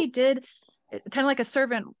he really did kind of like a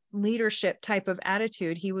servant leadership type of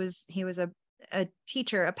attitude. He was a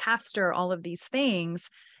teacher, a pastor, all of these things.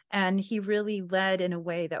 And he really led in a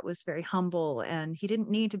way that was very humble, and he didn't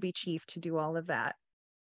need to be chief to do all of that.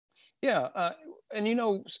 Yeah. And,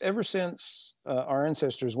 ever since our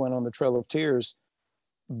ancestors went on the Trail of Tears,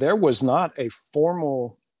 there was not a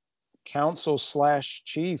formal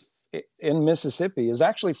council/chief in Mississippi. Is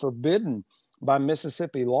actually forbidden by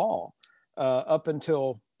Mississippi law up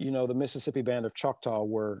until, the Mississippi Band of Choctaw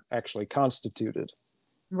were actually constituted.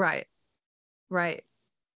 Right.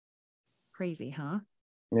 Crazy, huh?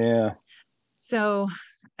 Yeah. So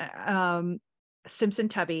Simpson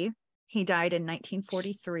Tubby, he died in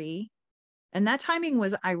 1943. And that timing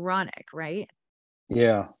was ironic, right?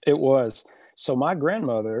 Yeah, it was. So my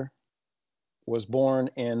grandmother was born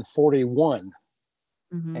in 41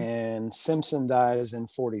 and Simpson dies in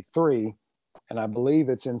 43. And I believe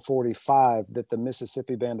it's in 45 that the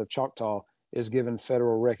Mississippi Band of Choctaw is given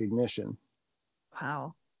federal recognition.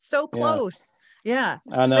 Wow. So close. Yeah.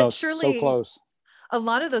 I know, but surely, so close. A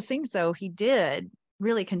lot of those things, though, he did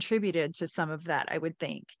really contributed to some of that, I would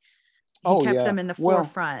think. He kept them in the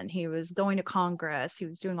forefront. He was going to Congress. He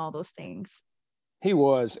was doing all those things. He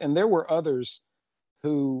was. And there were others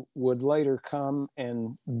who would later come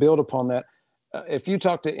and build upon that. If you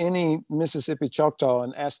talk to any Mississippi Choctaw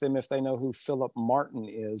and ask them if they know who Philip Martin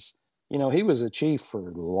is, he was a chief for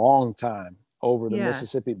a long time over the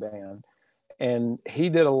Mississippi Band. And he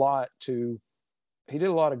did a lot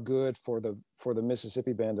of good for the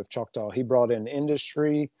Mississippi Band of Choctaw. He brought in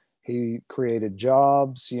industry. He created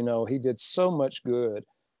jobs. He did so much good.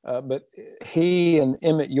 But he and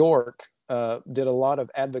Emmett York did a lot of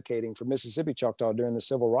advocating for Mississippi Choctaw during the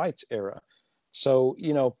Civil Rights era. So,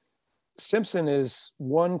 Simpson is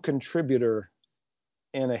one contributor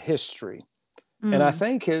in a history. And I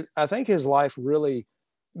think his life really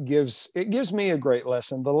gives me a great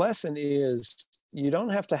lesson. The lesson is you don't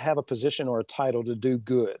have to have a position or a title to do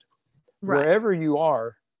good. Right. Wherever you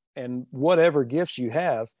are and whatever gifts you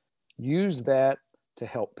have, use that to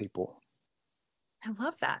help people. I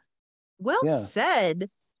love that. Well said.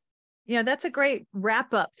 That's a great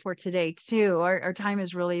wrap up for today too. Our time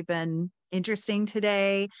has really been interesting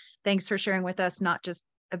today. Thanks for sharing with us, not just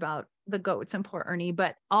about the goats and poor Ernie,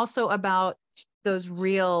 but also about those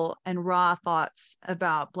real and raw thoughts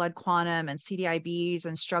about blood quantum and CDIBs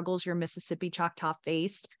and struggles your Mississippi Choctaw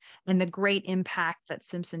faced, and the great impact that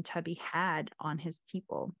Simpson Tubby had on his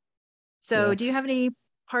people. So do you have any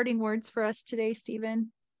parting words for us today,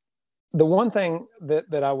 Stephen? The one thing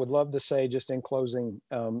that I would love to say just in closing,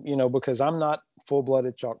 because I'm not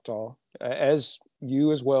full-blooded Choctaw, as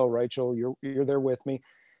you as well, Rachel, you're there with me.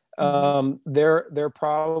 There are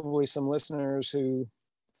probably some listeners who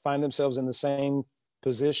find themselves in the same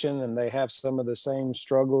position and they have some of the same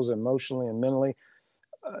struggles emotionally and mentally.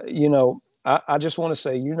 I just want to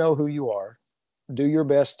say, who you are. Do your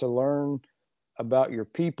best to learn about your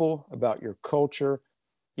people, about your culture,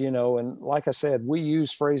 and like I said, we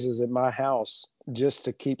use phrases at my house just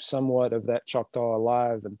to keep somewhat of that Choctaw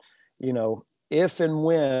alive. And, if and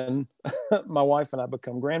when my wife and I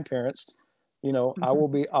become grandparents, I will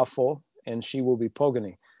be Afo and she will be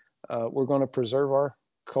Pogani. We're going to preserve our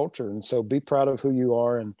culture. And so be proud of who you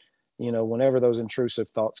are. And, whenever those intrusive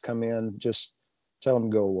thoughts come in, just tell them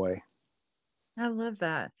to go away. I love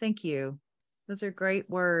that. Thank you. Those are great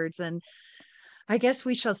words. And I guess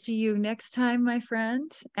we shall see you next time, my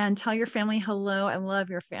friend, and tell your family hello. I love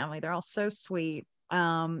your family. They're all so sweet.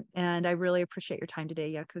 And I really appreciate your time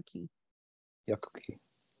today, Yakuki. Yakuki.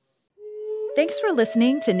 Thanks for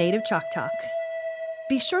listening to Native Chalk Talk.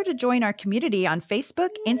 Be sure to join our community on Facebook,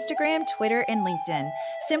 Instagram, Twitter, and LinkedIn.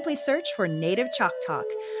 Simply search for Native Chalk Talk.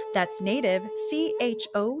 That's Native,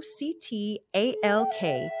 CHOCTALK.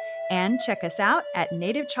 And check us out at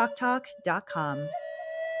nativechalktalk.com.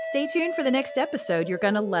 Stay tuned for the next episode. You're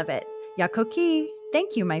going to love it. Yakoki.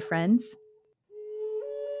 Thank you, my friends.